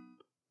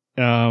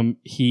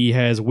 He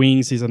has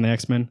wings. He's on the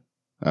X-Men.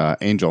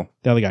 Angel.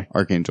 The other guy.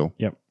 Archangel.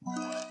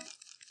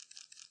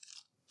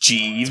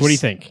 Jeeves. So what do you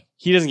think?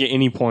 He doesn't get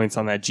any points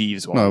on that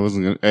Jeeves one. No, I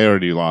wasn't gonna, I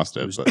already lost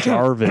it. It was But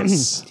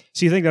Jarvis.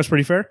 So you think that's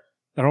pretty fair?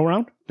 That whole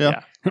round?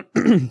 Yeah.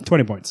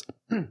 20 points.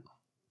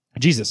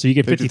 Jesus. So you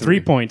get 53 53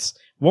 points.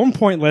 1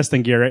 point less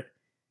than Garrett.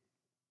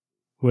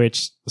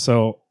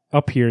 So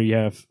up here you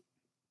have...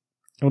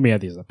 Let me add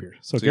these up here.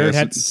 So So Garrett you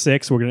had have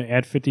 6. We're going to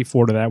add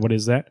 54 to that. What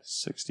is that?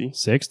 60.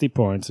 60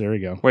 points. There we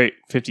go. Wait,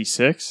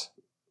 56?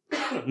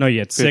 No, you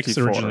had 6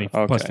 54. originally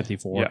Okay. plus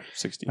 54. Yeah,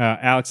 60.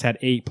 Alex had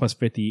 8 plus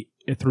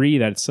 53.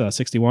 That's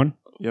 61.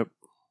 Yep.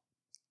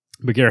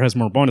 But Garrett has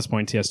more bonus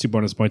points. He has 2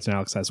 bonus points and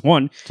Alex has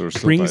 1. so we're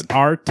still Brings tied.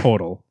 our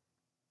total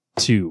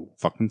to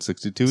Fucking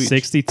 62 each.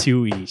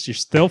 62 each. You're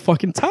still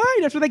fucking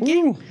tied after that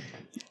game.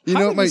 You How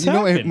know, did my this you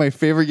know happen? my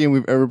favorite game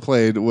we've ever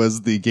played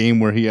was the game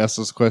where he asked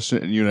us a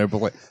question and you and I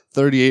both like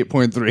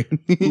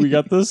 38.3. We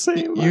got the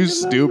same. You fucking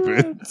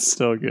stupid. number.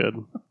 Still good.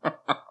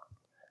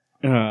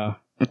 Oh,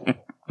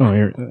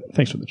 here.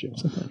 Thanks for the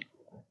chips.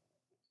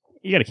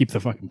 You got to keep the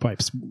fucking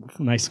pipes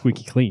nice,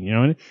 squeaky clean. You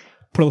know,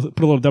 put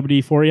a little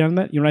WD-40 on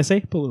that. You know what I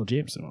say? Put a little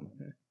Jameson on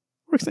it.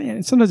 Works.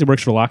 And sometimes it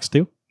works for locks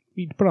too.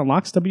 You put on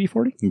locks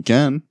WD-40. You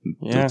can.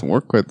 Yeah. It doesn't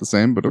work quite the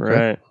same, but okay.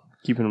 Right.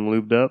 Keeping them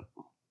lubed up.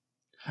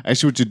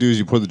 Actually, what you do is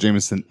you pour the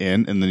Jameson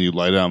in and then you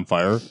light it on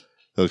fire.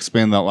 It'll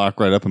expand that lock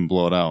right up and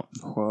blow it out.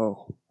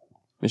 Whoa.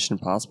 Mission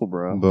Impossible,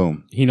 bro.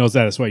 Boom. He knows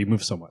that. That's why you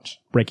move so much.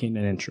 Breaking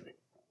and entering.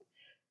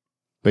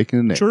 Bacon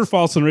and eggs. True or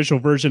false, an original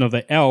version of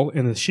the L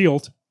in the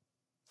shield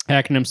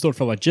acronym stood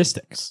for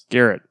logistics.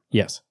 Garrett.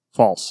 Yes.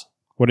 False.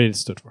 What did it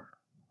stood for?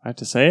 I have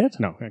to say it?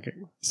 No. Okay.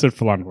 It stood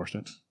for law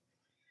enforcement.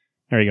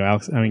 There you go,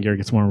 Alex. I mean, Garrett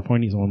gets one more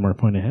point. He's 1 more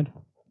point ahead.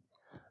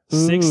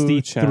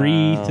 63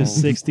 child. to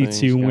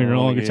 62. We're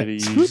all Things good. gonna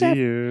get Screw that.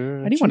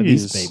 easier. I need one of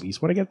these Jeez.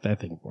 babies. What did I get that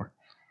thing for?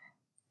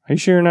 Are you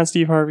sure you're not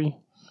Steve Harvey?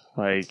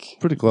 Like,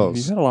 Pretty you've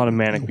close. had a lot of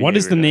manic What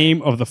is the behavior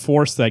name of the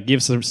force that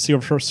gives the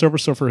Silver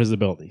Surfer his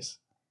abilities?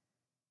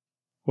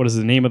 What is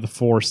the name of the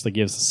force that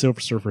gives the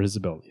Silver Surfer his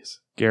abilities?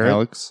 today. Garrett?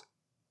 Alex.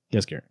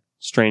 Yes, Garrett.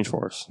 Strange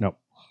Force.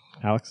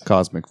 Alex?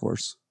 Cosmic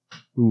Force.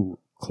 Ooh,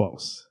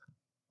 close.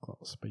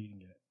 Close, but you didn't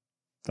get it.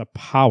 The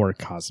Power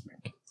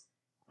Cosmic.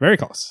 Very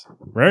close.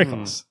 Very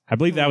close. I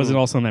believe that was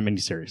also in that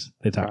miniseries.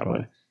 They talked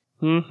about it.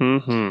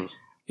 Mm-hmm.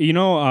 You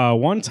know,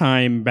 one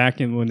time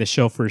back in when the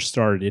show first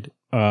started,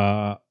 we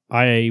had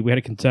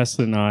a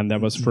contestant on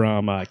that was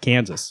from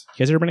Kansas. You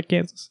guys ever been to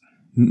Kansas?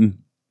 Mm-mm.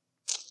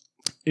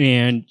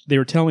 And they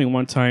were telling me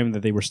one time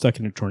that they were stuck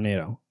in a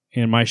tornado,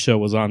 and my show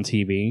was on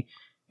TV,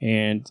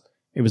 and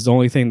it was the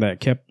only thing that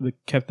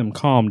kept them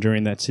calm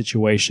during that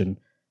situation.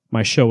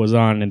 My show was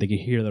on, and they could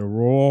hear the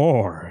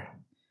roar,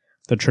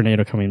 the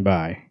tornado coming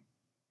by,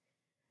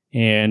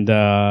 and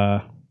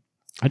I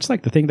just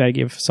like to think that I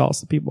give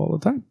solace to people all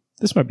the time.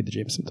 This might be the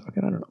Jameson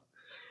talking, I don't know.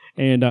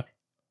 And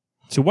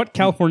to what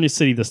California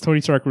city does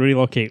Tony Stark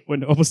relocate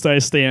when Obadiah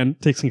Stane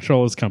takes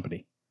control of his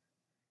company?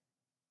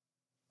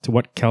 To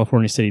what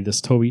California city does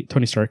Tony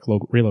Stark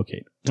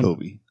relocate?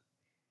 Toby.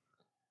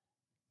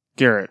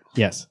 Garrett.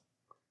 Yes,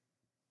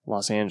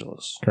 Los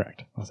Angeles.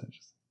 correct. Los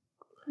Angeles.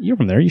 You're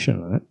from there. You should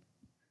know that.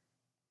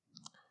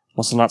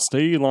 Must have not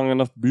stayed long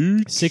enough,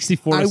 bitch.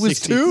 64 I to was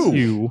 62.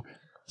 two.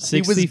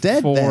 64 He was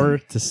dead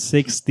then. to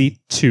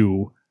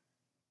 62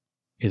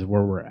 is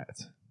where we're at.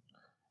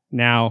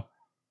 Now,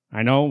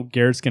 I know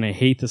Garrett's going to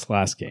hate this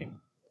last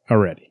game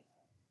already.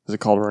 Is it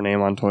called Renee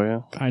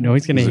Montoya? I know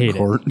he's going to Is it hate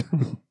court?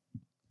 it.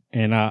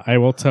 And I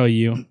will tell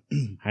you,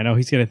 I know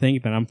he's going to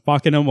think that I'm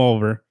fucking him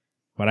over,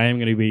 but I am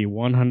going to be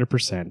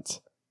 100%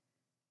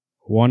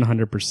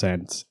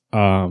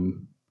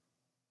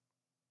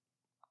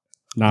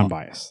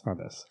 non-biased on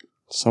this.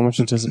 So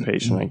much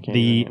anticipation. I can't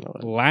The handle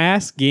it.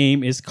 last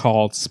game is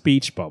called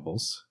Speech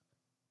Bubbles.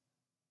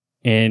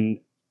 And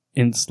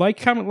it's like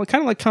kind of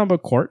like Combo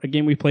Court, a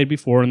game we played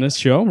before in this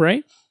show,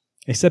 right?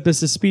 Except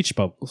this is Speech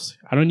Bubbles.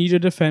 I don't need you to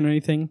defend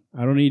anything.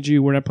 I don't need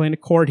you. We're not playing a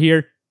court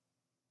here.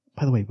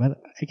 By the way,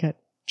 I got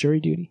jury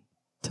duty.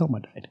 Tell him I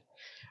died.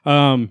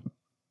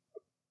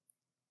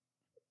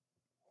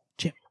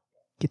 Jim,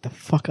 get the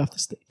fuck off the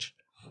stage.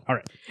 All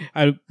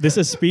right. This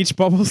is Speech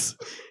Bubbles.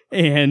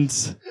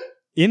 And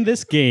in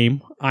this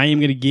game, I am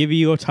going to give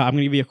you I'm going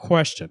to give you a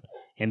question.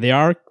 And they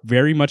are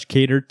very much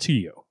catered to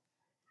you.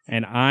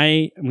 And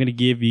I am going to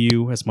give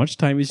you as much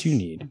time as you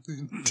need.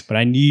 But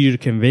I need you to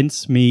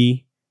convince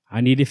me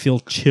I need to feel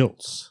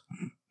chills.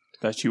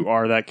 That you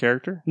are that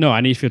character? No,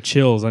 I need to feel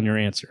chills on your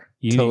answer.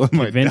 You Tell need to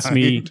him I convince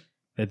me died.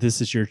 that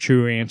this is your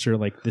true answer.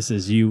 Like, this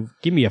is you.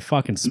 Give me a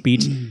fucking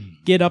speech.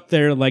 Get up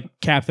there like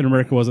Captain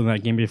America was in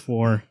that game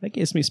before. That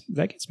gets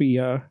me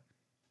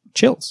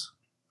chills.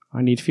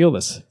 I need to feel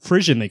this.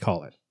 Frisian, they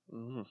call it.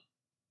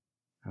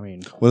 I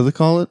mean, What do they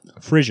call it?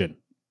 Frisian.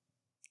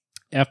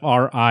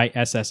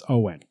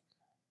 Frisson.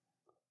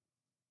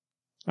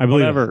 I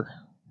believe. Whatever.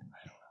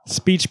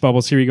 Speech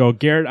bubbles. Here we go.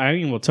 Garrett,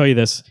 I will tell you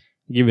this.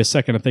 I'll give you a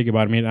second to think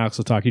about it. Me and Alex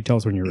will talk. You tell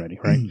us when you're ready,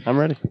 right? I'm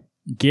ready.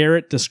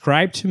 Garrett,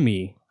 describe to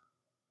me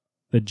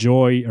the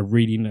joy of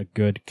reading a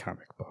good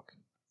comic book.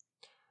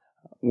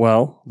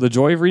 Well, the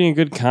joy of reading a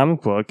good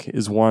comic book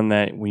is one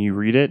that when you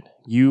read it,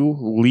 you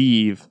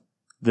leave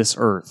this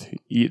earth.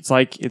 It's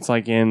like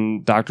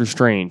in Doctor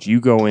Strange.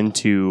 You go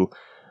into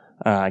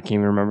I can't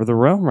even remember the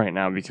realm right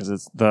now because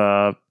it's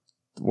the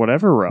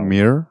whatever realm.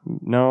 Mirror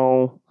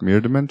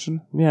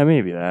dimension. Yeah,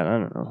 maybe that. I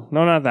don't know.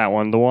 No, not that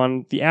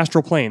one. The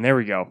astral plane. There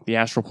we go. The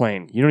astral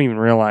plane. You don't even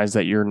realize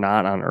that you're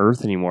not on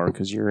Earth anymore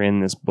because you're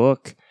in this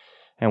book.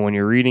 And when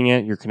you're reading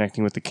it, you're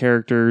connecting with the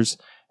characters.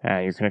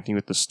 You're connecting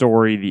with the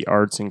story. The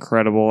art's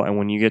incredible. And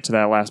when you get to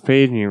that last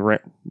page and you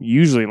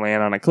usually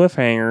land on a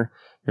cliffhanger,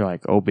 you're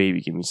like, oh, baby,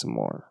 give me some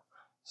more.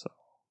 So,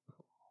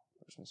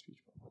 there's my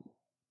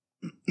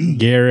speech.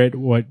 Garrett,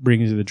 what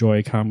brings you the joy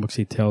of comic books?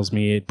 He tells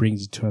me it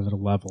brings you to another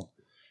level.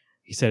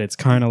 He said it's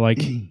kind of like,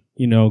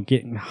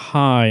 getting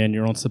high on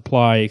your own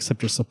supply,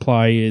 except your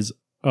supply is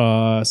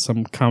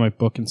some comic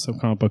book and some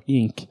comic book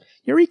ink.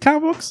 You read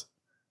comic books?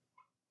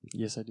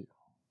 Yes, I do.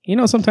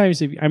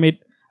 Sometimes I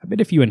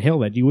bet if you inhale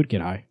that, you would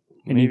get high.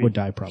 And Maybe. you would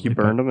die probably. You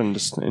burned them and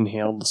just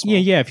inhaled the smoke.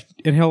 Yeah. If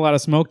you inhale a lot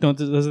of smoke,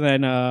 doesn't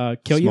that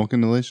kill you? Smoke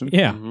inhalation.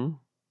 Yeah. Mm-hmm.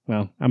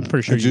 Well, I'm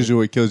pretty sure. That's usually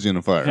what kills you in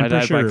a fire. If I I'm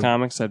died pretty by sure-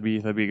 comics, that'd be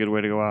a good way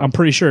to go out. I'm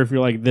pretty sure if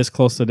you're like this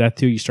close to death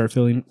too, you start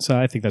feeling. So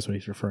I think that's what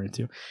he's referring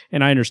to.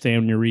 And I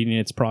understand when you're reading it,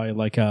 it's probably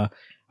like a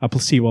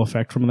placebo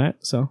effect from that.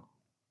 So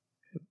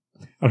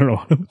I don't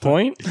know.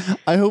 Point?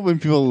 I hope when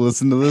people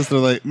listen to this, they're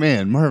like,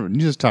 "Man, Marvin,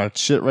 you just talked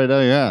shit right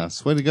out of your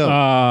ass. Way to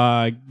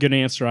go!" Good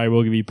answer. I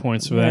will give you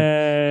points for that.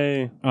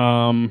 Yay.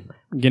 I'm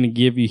gonna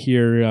give you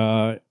here.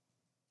 I'm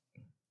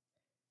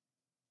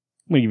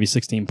gonna give you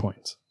 16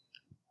 points.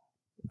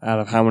 Out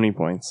of how many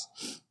points?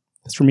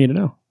 That's for me to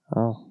know.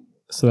 Oh.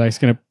 So that's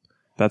gonna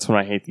That's when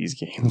I hate these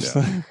games.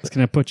 it's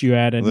gonna put you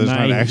at a There's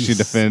nice. not actually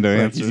definitive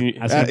Like, answer. he's-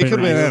 That's It gonna could have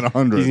put been it at He's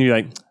 100. going to be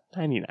like,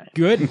 99.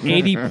 Good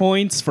 80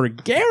 points for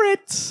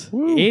Garrett.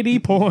 80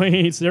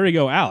 points. There we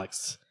go,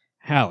 Alex.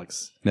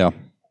 Yeah.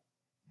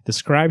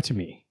 Describe to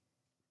me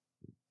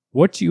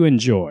what you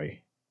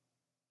enjoy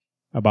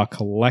about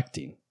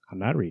collecting. I'm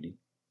not reading.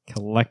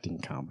 Collecting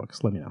comic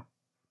books. Let me know.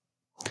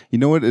 You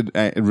know what?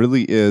 It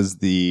really is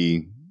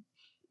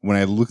when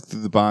I look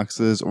through the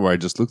boxes or I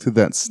just look through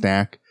that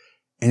stack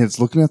and it's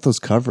looking at those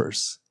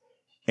covers.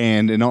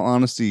 And in all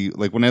honesty,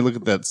 like when I look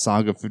at that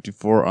Saga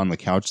 54 on the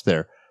couch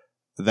there,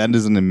 that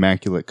is an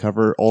immaculate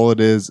cover. All it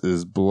is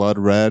blood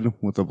red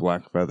with a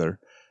black feather.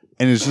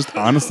 And it's just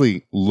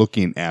honestly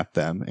looking at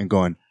them and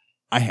going,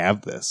 I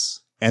have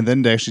this. And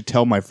then to actually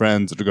tell my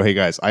friends to go, hey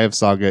guys, I have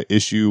Saga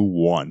issue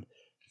 1,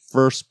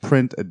 first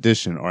print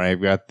edition, or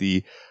I've got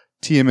the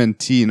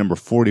TMNT number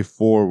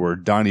 44 where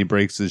Donnie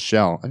breaks his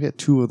shell. I've got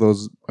 2 of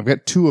those. I've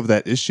got 2 of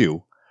that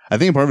issue. I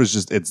think part of it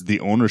is it's the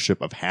ownership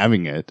of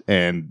having it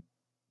and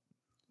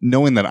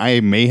knowing that I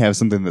may have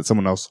something that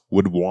someone else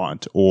would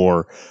want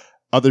or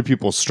other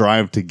people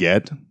strive to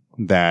get,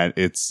 that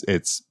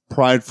it's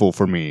prideful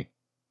for me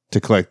to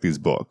collect these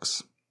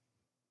books.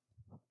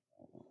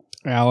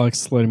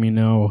 Alex letting me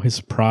know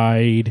his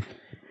pride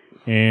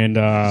and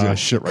got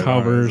shit right on it,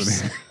 covers.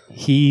 isn't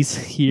He's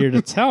here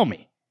to tell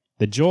me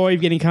the joy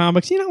of getting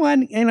comics. You know what?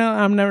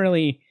 I'm not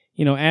really,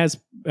 as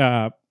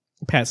Pat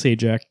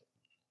Sajak,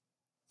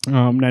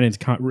 not into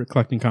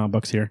collecting comic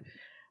books here.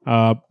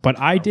 But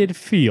I did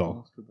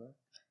feel.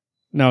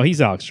 No,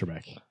 he's Alex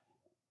Trebek.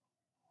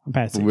 I'm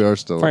Pat Sajak. We are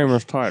still.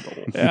 Famous title.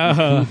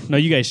 No,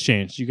 you guys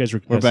changed. You guys We're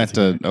requested back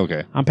to together.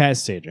 okay. I'm Pat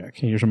Sajak.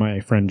 Here's my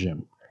friend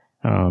Jim.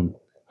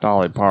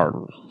 Dolly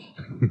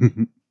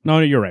Parton. No,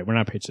 you're right. We're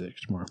not Page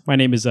Six anymore. My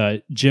name is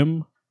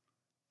Jim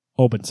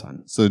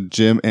Obenson. So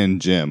Jim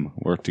and Jim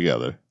work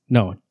together.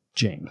 No,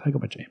 James. I go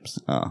by James.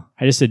 Oh,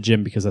 I just said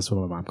Jim because that's what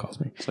my mom calls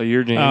me. So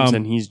you're James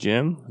and he's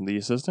Jim, the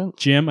assistant?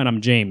 Jim and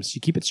I'm James. You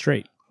keep it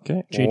straight.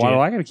 Okay. JJ. Well, why do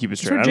I got to keep it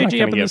straight? Throw I'm not JJ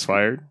going up to in get this-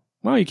 fired.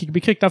 Well, you could be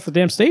kicked off the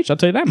damn stage. I'll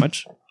tell you that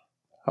much.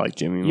 I like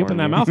Jimmy. You open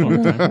that more mouth than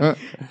all the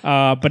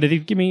time. But it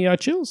did give me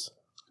chills.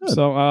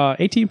 So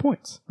 18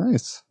 points.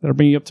 nice. That'll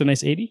bring you up to a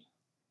nice 80.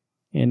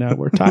 And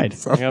we're tied.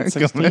 I got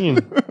 16.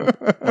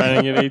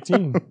 I didn't get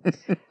 18.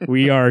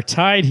 We are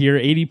tied here.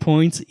 80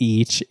 points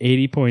each.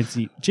 80 points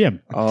each.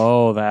 Jim.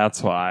 Oh,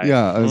 that's why.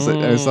 Yeah,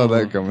 I saw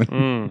that coming.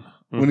 Mm,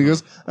 When he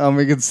goes, I'll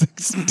make it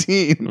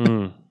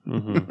 16.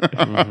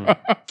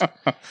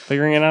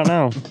 Figuring it out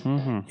now.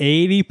 Mm-hmm.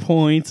 80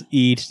 points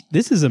each.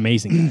 This is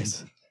amazing,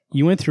 guys.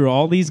 You went through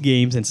all these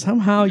games, and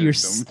somehow you're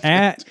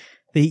at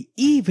The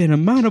even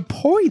amount of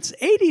points,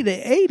 80 to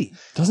 80.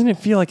 Doesn't it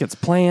feel like it's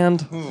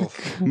planned?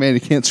 Man, you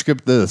can't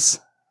script this.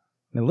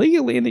 Now,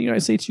 legally in the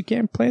United States, you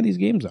can't plan these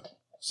games out.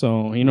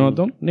 So,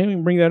 don't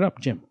even bring that up,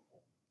 Jim.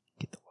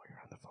 Get the lawyer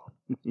on the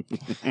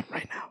phone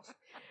right now.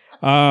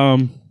 I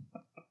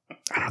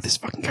don't know if this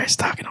fucking guy's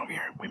talking over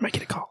here. We might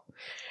get a call.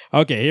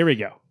 Okay, here we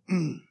go.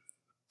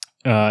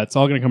 It's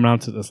all going to come down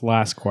to this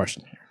last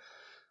question here.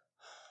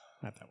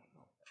 Not that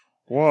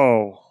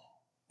Whoa.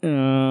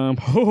 one.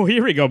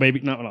 Here we go,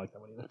 baby. No, I don't like that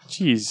one either.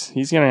 Jeez,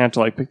 he's going to have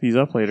to pick these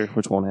up later,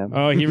 which won't happen.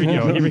 Oh, here we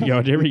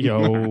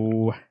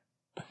go.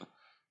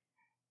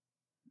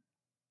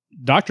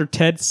 Dr.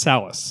 Ted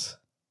Sallis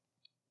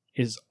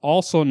is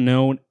also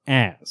known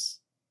as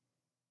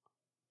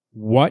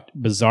what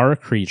bizarre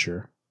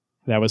creature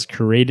that was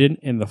created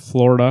in the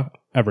Florida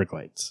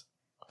Everglades?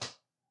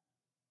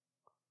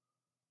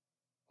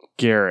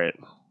 Garrett.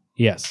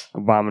 Yes.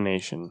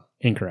 Abomination.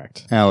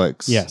 Incorrect.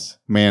 Alex. Yes.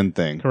 Man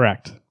thing.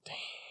 Correct.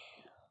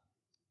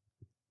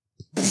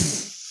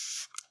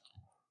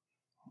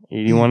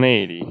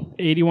 8180.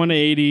 81 to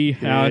 80.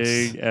 Alex.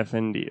 Big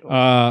effing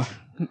deal.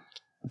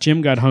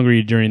 Jim got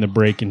hungry during the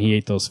break and he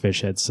ate those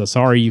fish heads. So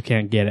sorry you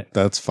can't get it.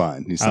 That's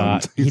fine. He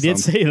sounds. He did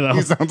say though.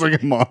 He sounds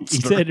like a monster.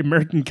 He said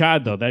American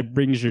cod though.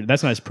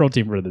 That's nice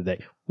protein for the day.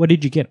 What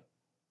did you get?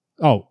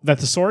 Oh, that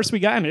thesaurus we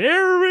got?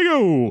 Here we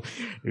go.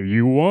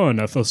 You won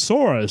a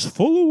thesaurus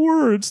full of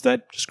words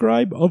that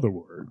describe other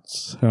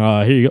words.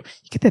 Here you go.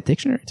 You get that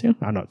dictionary too?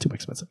 Oh no, too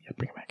expensive. Yeah,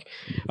 bring it back.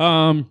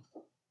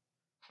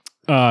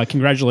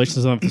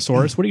 Congratulations on the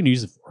thesaurus. What are you going to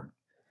use it for?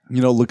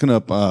 Looking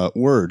up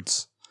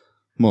words,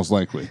 most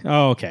likely.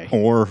 Oh, okay.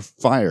 Or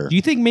fire. Do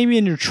you think maybe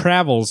in your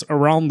travels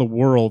around the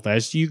world,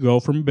 as you go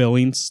from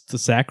Billings to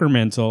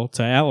Sacramento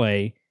to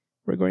LA,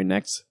 we're going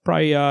next,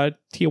 probably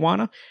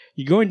Tijuana,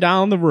 you're going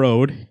down the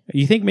road,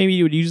 you think maybe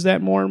you would use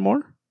that more and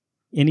more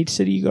in each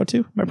city you go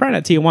to? Probably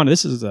not Tijuana.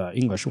 This is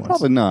English ones.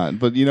 Probably not.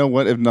 But you know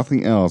what? If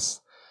nothing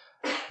else,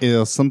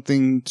 it's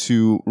something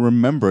to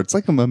remember. It's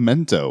like a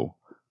memento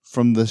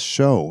from this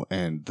show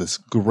and this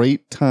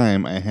great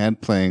time I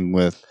had playing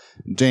with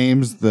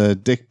James, the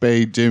Dick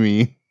Bay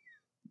Jimmy.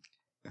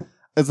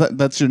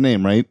 That's your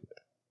name, right?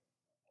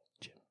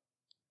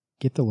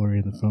 Get the lawyer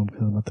in the phone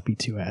because I'm about to beat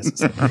two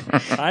asses. I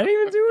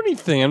didn't even do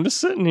anything. I'm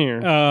just sitting here.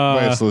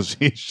 By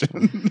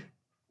association.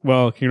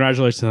 Well,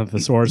 congratulations on the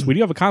thesaurus. We do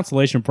have a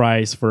consolation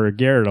prize for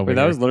Garrett over Wait,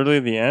 here. that was literally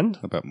the end?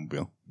 A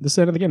Batmobile. This is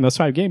the end of the game. Those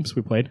 5 games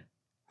we played.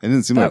 It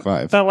didn't seem like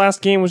 5. That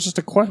last game was just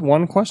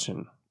one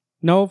question.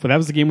 No, but that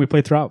was the game we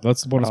played throughout.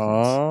 That's the bonus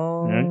points.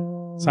 Oh. Right?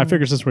 So I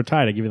figured since we're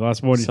tied, I'd give you the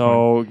last bonus point.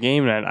 So,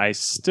 game night, I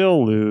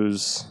still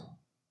lose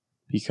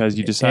because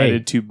you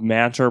decided to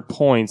match our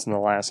points in the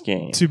last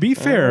game. To be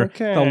fair,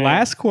 Okay. the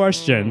last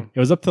question, it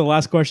was up to the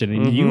last question,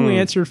 and you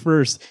answered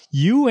first.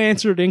 You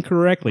answered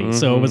incorrectly.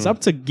 So it was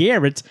up to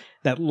Garrett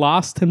that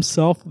lost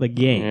himself the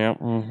game. Yep.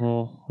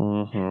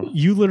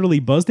 You literally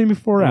buzzed in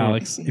before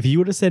Alex. If you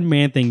would have said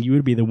man thing, you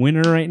would be the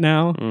winner right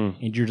now.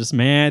 And you're just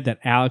mad that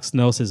Alex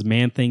knows his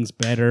man things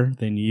better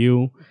than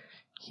you.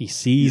 He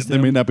sees There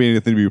them. may not be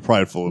anything to be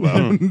prideful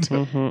about.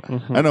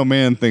 I know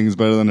man things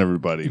better than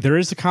everybody. There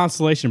is a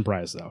consolation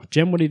prize, though.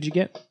 Jim, what did you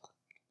get?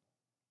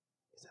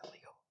 Is that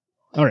legal?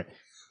 All right.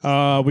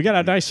 We got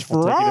a nice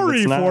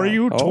Ferrari for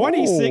you.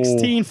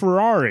 2016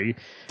 Ferrari.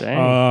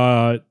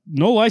 Dang.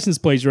 No license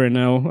plates right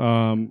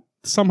now.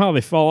 Somehow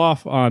they fell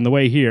off on the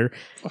way here.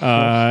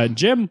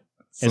 Jim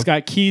has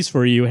got keys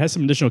for you. It has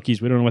some additional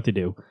keys. We don't know what they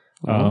do.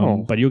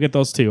 But you'll get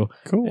those too.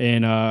 Cool.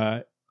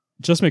 And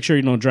just make sure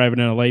you don't drive it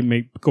in LA.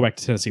 Go back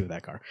to Tennessee with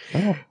that car.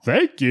 Oh.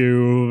 Thank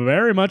you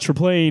very much for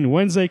playing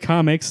Wednesday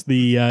Comics,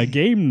 the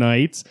game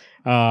night.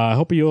 I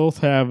hope you'll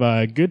have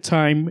a good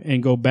time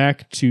and go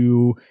back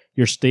to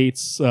your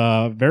states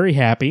very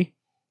happy.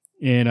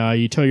 And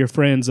you tell your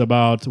friends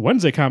about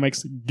Wednesday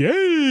Comics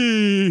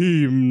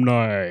game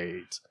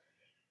night.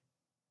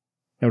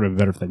 That would have been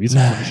better if that music.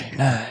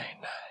 Nine.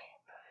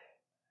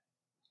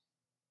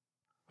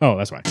 Oh,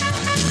 that's right.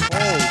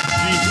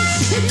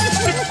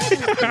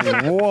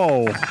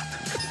 Whoa.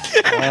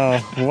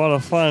 What a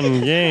fun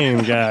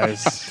game,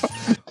 guys.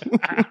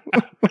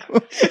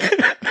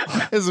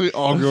 As we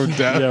all go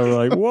down. Yeah,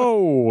 we're like,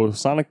 whoa,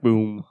 Sonic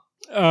Boom.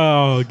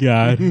 Oh,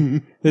 God.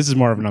 This is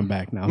Marvin. I'm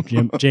back now.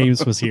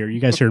 James was here.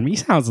 You guys heard me. He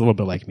sounds a little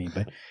bit like me,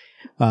 but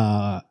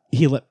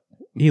he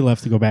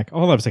left to go back.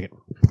 Hold on a second.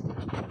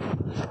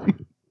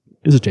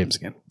 This is James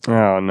again.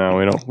 Oh, no,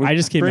 we don't. I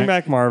just came Bring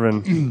back. back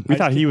Marvin. We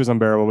thought he was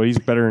unbearable, but he's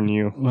better than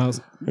you. Well,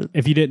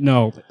 if you didn't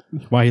know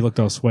why he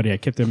looked all sweaty, I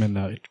kept him in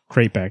the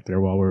crate back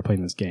there while we were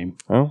playing this game.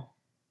 Oh?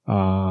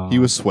 He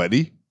was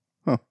sweaty?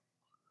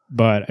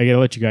 But I got to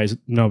let you guys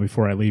know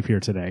before I leave here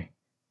today,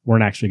 we're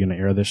not actually going to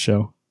air this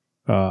show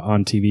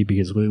on TV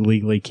because we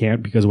legally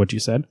can't because of what you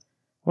said.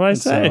 What'd I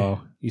say? So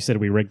you said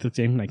we rigged the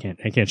game. I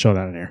can't show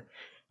that on air.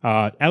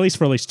 At least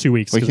for 2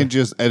 weeks. We can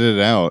just edit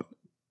it out.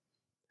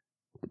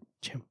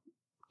 Jim,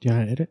 do you know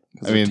how to edit?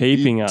 I mean,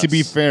 taping us. To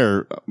be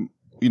fair,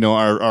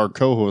 our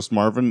co-host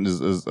Marvin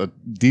is a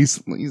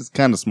decent. He's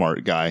kind of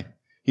smart guy.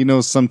 he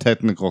knows some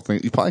technical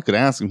things. You probably could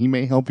ask him. He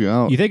may help you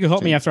out. You think he'll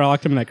help me after I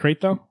locked him in that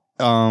crate, though?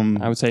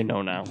 I would say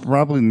no now.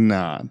 Probably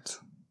not.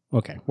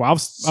 Okay. Well, I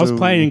was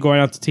planning on going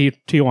out to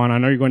Tijuana. I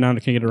know you're going down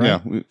to King of the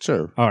Right? Yeah,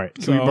 sure. All right.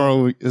 Can we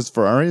borrow his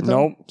Ferrari?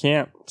 Though? Nope,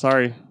 can't.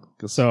 Sorry.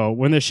 So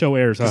when this show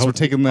airs, I Because hope we're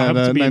taking that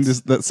that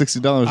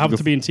 $60. I have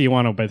to be in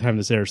Tijuana by the time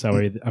this airs. That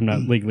way I'm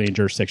not legally in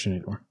jurisdiction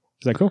anymore.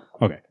 Is that cool?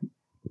 Okay.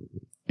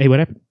 Hey, what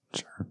happened?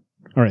 Sure.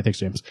 All right. Thanks,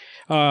 James.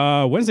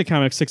 Wednesday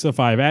Comics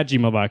 605 at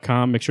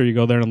gmail.com. Make sure you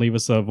go there and leave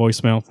us a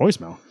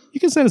voicemail. You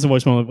can send us a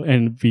voicemail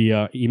and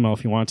via email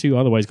if you want to.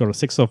 Otherwise, go to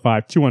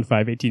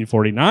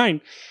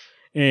 605-215-1849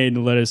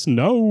 and let us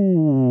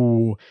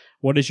know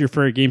what is your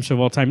favorite game show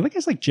of all time. Like,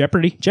 it's like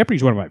Jeopardy.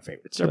 Jeopardy's one of my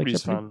favorites. You like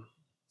Jeopardy's Jeopardy? fun.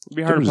 It'd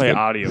be hard to play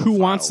audio. Who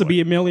wants to be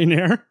a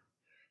millionaire?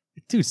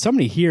 Dude,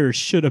 somebody here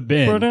should have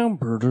been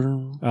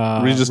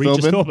Regis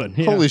Philbin? Philbin.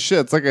 Yeah. Holy shit,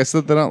 it's like I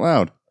said that out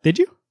loud. Did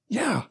you?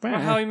 Yeah.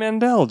 Howie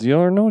Mandel, deal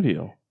or no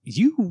deal?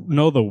 You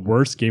know the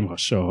worst game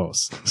show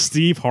hosts.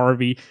 Steve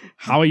Harvey,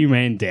 Howie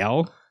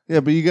Mandel. Yeah,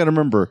 but you got to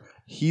remember,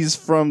 he's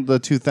from the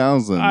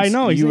 2000s. I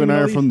know. You and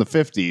I are from the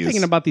 50s.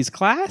 Thinking about these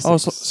classics. Oh,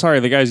 sorry.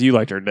 The guys you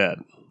liked are dead.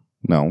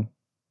 No.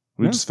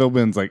 Regis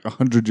Philbin's like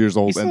 100 years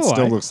old He's and still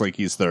still alive. looks like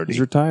he's 30.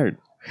 He's retired.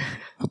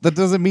 But that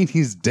doesn't mean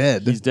he's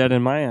dead. He's dead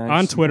in my eyes.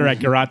 On Twitter at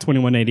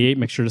Garrot2188.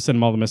 Make sure to send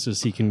him all the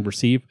messages he can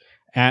receive.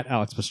 At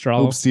Alex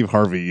Pastrello. Hope Steve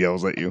Harvey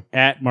yells at you.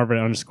 At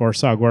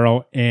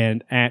Marvin_Saguero.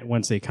 And at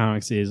Wednesday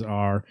Comics is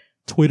our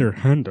Twitter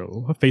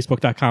handle.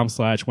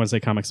 Facebook.com/Wednesday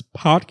Comics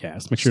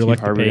Podcast. Make sure you like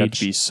the Harvey had page.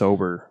 to be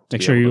sober.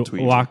 Make sure you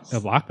lock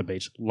the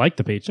page. Like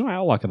the page. No,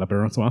 I'll lock it up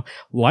every once in a while.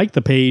 Like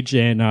the page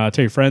and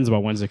tell your friends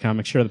about Wednesday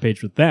Comics. Share the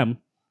page with them.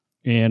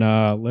 And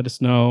let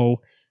us know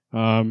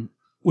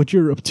what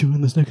you're up to in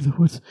this neck of the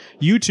woods.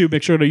 YouTube.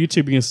 Make sure to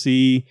YouTube you can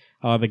see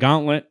the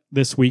Gauntlet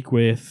this week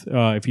with,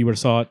 if you would have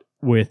saw it,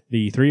 with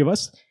the three of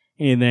us.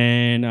 And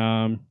then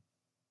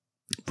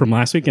from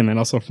last week and then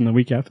also from the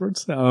week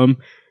afterwards.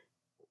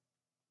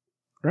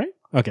 Right?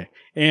 Okay.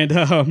 And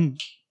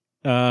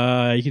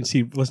you can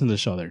listen to the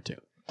show there too.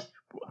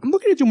 I'm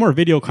looking to do more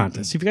video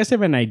content. So if you guys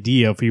have an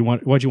idea if you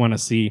want what you want to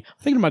see, I'm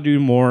thinking about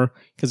doing more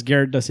because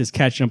Garrett does his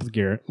catching up with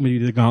Garrett. We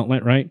do the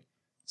Gauntlet, right?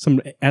 Some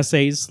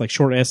essays, like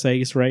short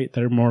essays, right?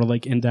 That are more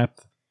like in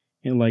depth.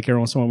 And like every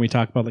once in a while we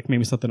talk about like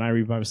maybe something I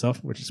read by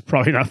myself, which is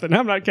probably nothing.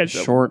 I'm not catching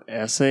up. Short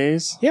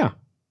essays? Yeah.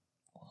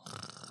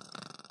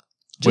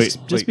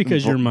 Just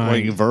because you're my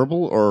like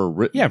verbal or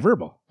written? Yeah,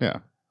 verbal. Yeah.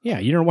 Yeah,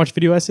 you don't watch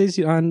video essays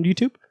on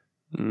YouTube?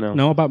 No.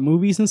 Know about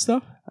movies and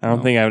stuff? I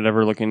don't think I would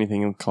ever look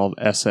anything called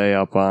essay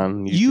up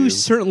on YouTube. You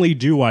certainly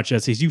do watch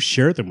essays. You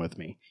share them with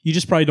me. You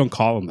just probably don't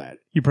call them that.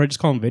 You probably just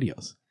call them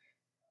videos.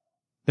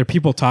 They're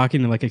people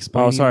talking and like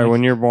explaining. Oh, sorry. like,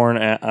 When you're born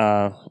at,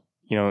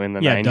 in the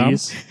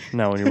 90s.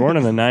 No, when you're born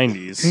in the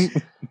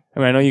 90s. I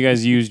mean, I know you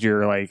guys used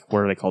your, like, what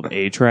are they called?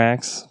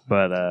 A-tracks,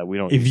 but we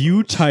don't. if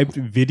you typed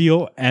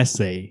video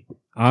essay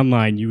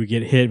online, you would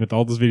get hit with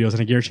all those videos,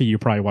 and I guarantee you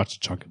probably watched a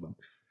chunk of them.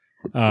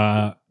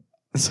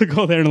 So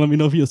go there and let me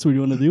know if that's what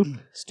you want to do.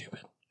 Stupid.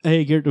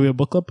 Hey, Garrett, do we have a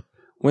book club?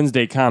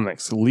 Wednesday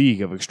Comics,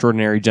 League of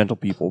Extraordinary Gentle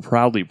People,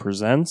 proudly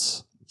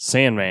presents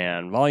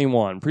Sandman, Volume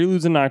 1,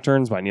 Preludes and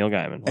Nocturnes by Neil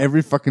Gaiman.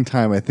 Every fucking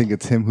time I think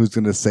it's him who's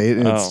going to say it,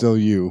 and it's Oh. still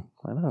you.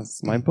 I know,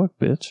 it's my book,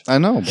 bitch. I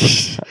know.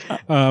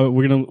 But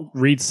We're going to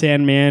read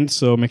Sandman,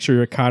 so make sure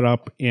you're caught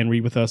up and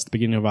read with us at the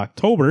beginning of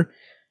October.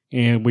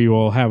 And we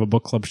will have a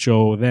book club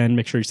show then.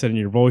 Make sure you send in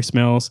your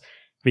voicemails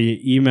via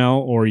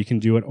email, or you can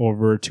do it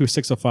over to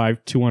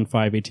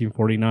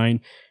 605-215-1849.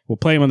 We'll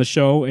play them on the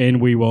show,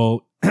 and we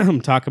will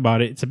talk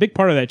about it. It's a big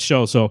part of that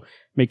show, so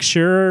make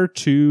sure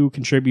to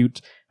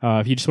contribute.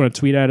 If you just want to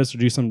tweet at us or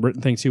do some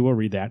written things too, we'll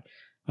read that.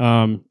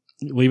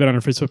 Leave it on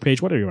our Facebook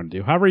page, whatever you want to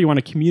do. However you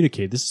want to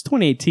communicate. This is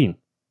 2018.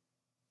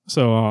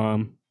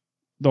 So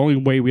the only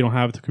way we don't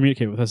have to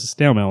communicate with us is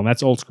snail mail, and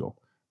that's old school.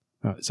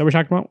 Is that what we're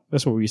talking about?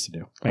 That's what we used to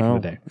do back in the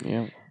day.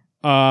 Yeah.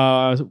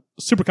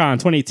 SuperCon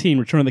 2018,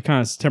 Return of the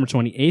Con, September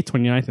 28th,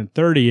 29th, and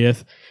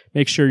 30th.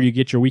 Make sure you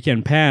get your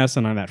weekend pass,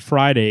 and on that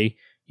Friday,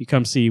 you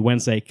come see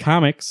Wednesday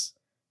Comics,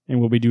 and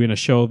we'll be doing a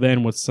show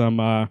then with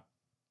some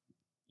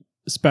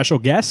special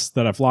guests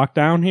that I've locked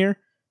down here.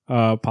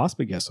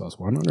 Possibly guest host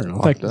one. I don't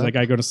know. Is that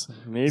guy going to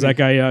Maybe. Is that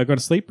guy going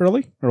to sleep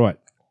early or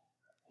what?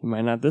 He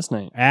might not this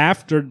night.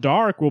 After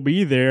dark, we'll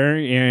be there,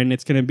 and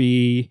it's going to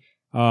be.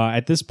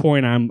 At this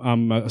point,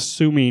 I'm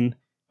assuming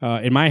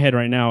in my head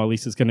right now, at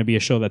least, it's going to be a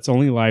show that's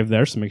only live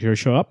there. So make sure you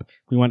show up.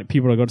 We want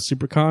people to go to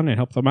SuperCon and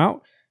help them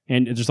out,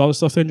 and there's other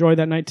stuff to enjoy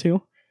that night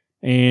too.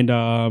 And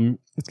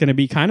it's going to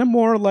be kind of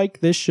more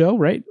like this show,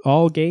 right?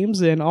 All games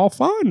and all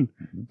fun.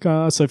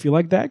 So if you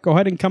like that, go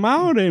ahead and come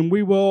out, and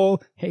we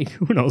will. Hey,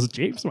 who knows?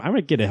 James, I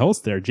might get a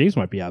host there. James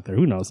might be out there.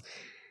 Who knows?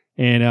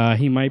 And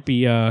he might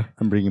be I'm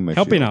bringing my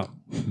helping shield. out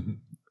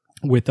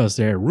with us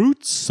there.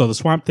 Roots, so the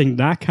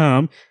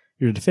swampthing.com,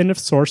 your definitive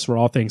source for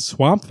all things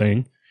Swamp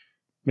Thing.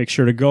 Make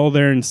sure to go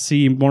there and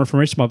see more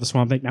information about the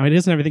Swamp Thing. Now, it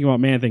doesn't have anything about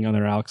Man Thing on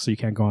there, Alex, so you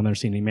can't go on there and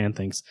see any Man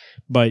Things.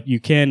 But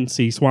you can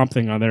see Swamp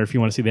Thing on there if you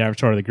want to see the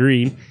Avatar of the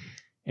Green.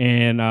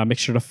 And make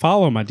sure to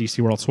follow him on DC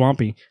World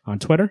Swampy on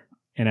Twitter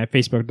and at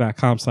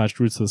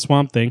facebook.com/Roots of the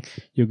Swamp Thing.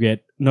 You'll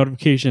get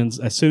notifications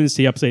as soon as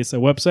he updates the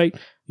website.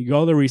 You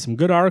go there, read some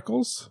good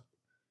articles,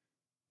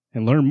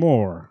 and learn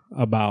more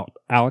about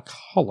Alec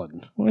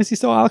Holland. Well, is he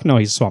still Alec? No,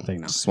 he's Swamp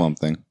Thing now. Swamp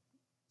Thing.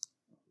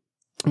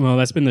 Well,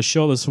 that's been the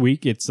show this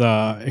week. It's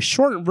a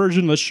short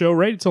version of the show,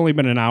 right? It's only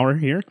been an hour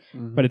here,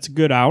 but it's a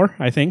good hour,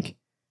 I think.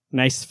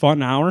 Nice,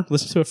 fun hour.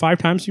 Listen to it 5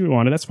 times if you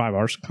wanted. That's 5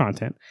 hours of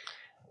content.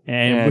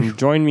 And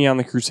join me on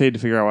the crusade to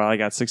figure out why I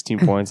got 16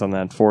 points on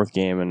that 4th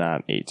game and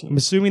not 18. I'm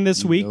assuming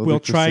this week we'll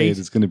try.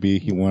 It's going to be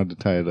he wanted to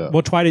tie it up.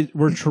 We'll try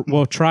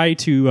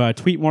to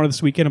tweet more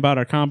this weekend about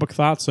our comic book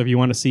thoughts. So if you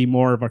want to see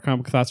more of our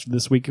comic book thoughts for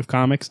this week of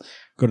comics,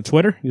 go to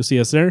Twitter. You'll see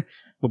us there.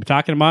 We'll be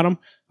talking about them.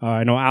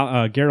 I know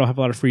Garrett will have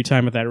a lot of free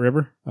time at that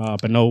river,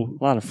 but A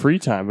lot of free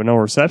time, but no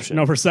reception.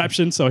 no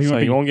reception. So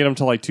You won't get them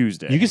till like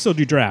Tuesday. You can still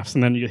do drafts,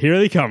 and then here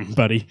they come,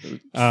 buddy.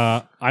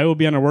 I will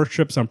be on a work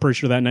trip, so I'm pretty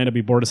sure that night I'll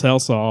be bored as hell.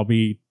 So I'll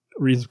be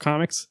reading some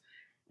comics,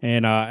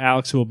 and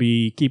Alex will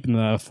be keeping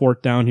the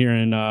fort down here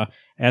in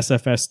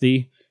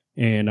SFSD,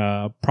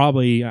 and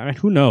probably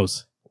who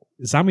knows?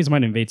 Zombies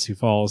might invade Sioux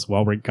Falls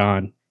while we're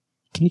gone.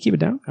 Can you keep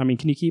it down? I mean,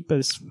 can you keep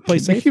this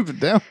place safe? Keep it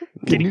down.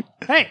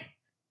 Hey,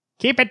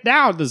 keep it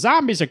down! The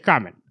zombies are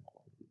coming.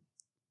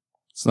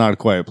 It's not a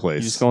quiet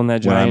place. You just go in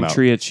that when I'm giant out.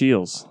 tree at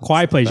Shields.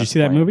 Quiet Place. You Best see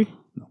that plan. movie?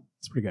 No,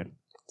 it's pretty good.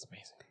 It's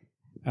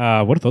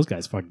amazing. What if those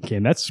guys fucking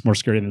came? That's more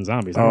scary than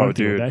zombies. I don't Oh, wanna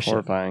deal with dude, that shit.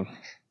 horrifying.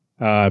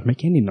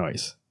 Make any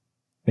noise.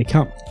 They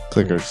come.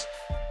 Clickers.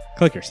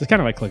 Clickers. It's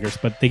kind of like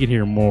clickers, but they can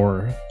hear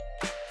more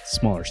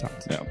smaller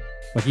sounds. Yeah.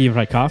 Like even if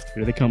I coughed,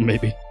 here they come,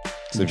 maybe.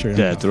 So Sure.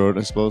 dead throat,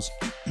 I suppose.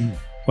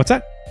 What's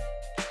that?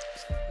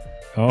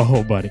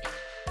 Oh, buddy.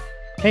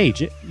 Hey,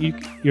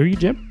 are you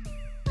Jim?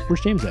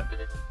 Where's James at?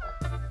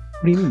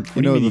 What do you mean?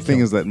 You know, the thing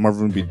is that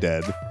Marvin would be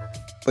dead.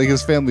 Like,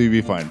 his family would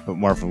be fine, but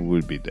Marvin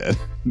would be dead.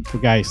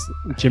 Well, guys,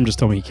 Jim just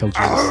told me he killed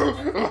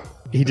James.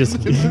 He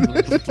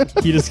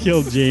just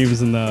killed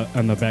James in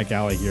the back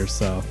alley here,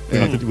 so we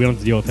don't have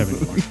to deal with him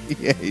anymore.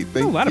 Yay,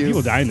 thank A lot of you.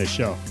 people die in this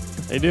show.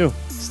 They do.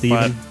 But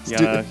Steven. you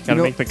gotta you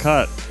know- make the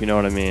cut. You know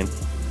what I mean?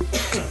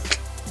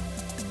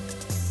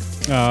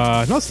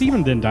 No,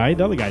 Steven didn't die.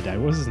 The other guy died.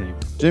 What was his name?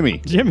 Jimmy.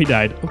 Jimmy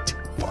died. Oh,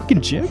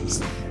 fucking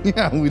Jims.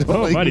 Yeah, we don't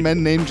Oh, like buddy.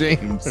 men named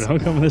James. Don't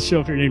come on this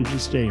show if your name's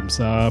just James.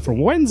 For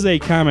Wednesday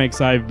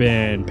Comics, I've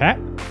been Pat.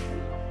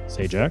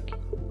 Say Jack.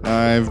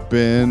 I've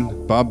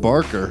been Bob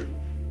Barker.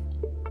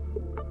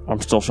 I'm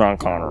still Sean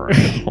Connery.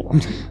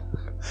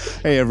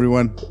 Hey,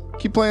 everyone.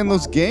 Keep playing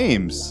those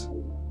games.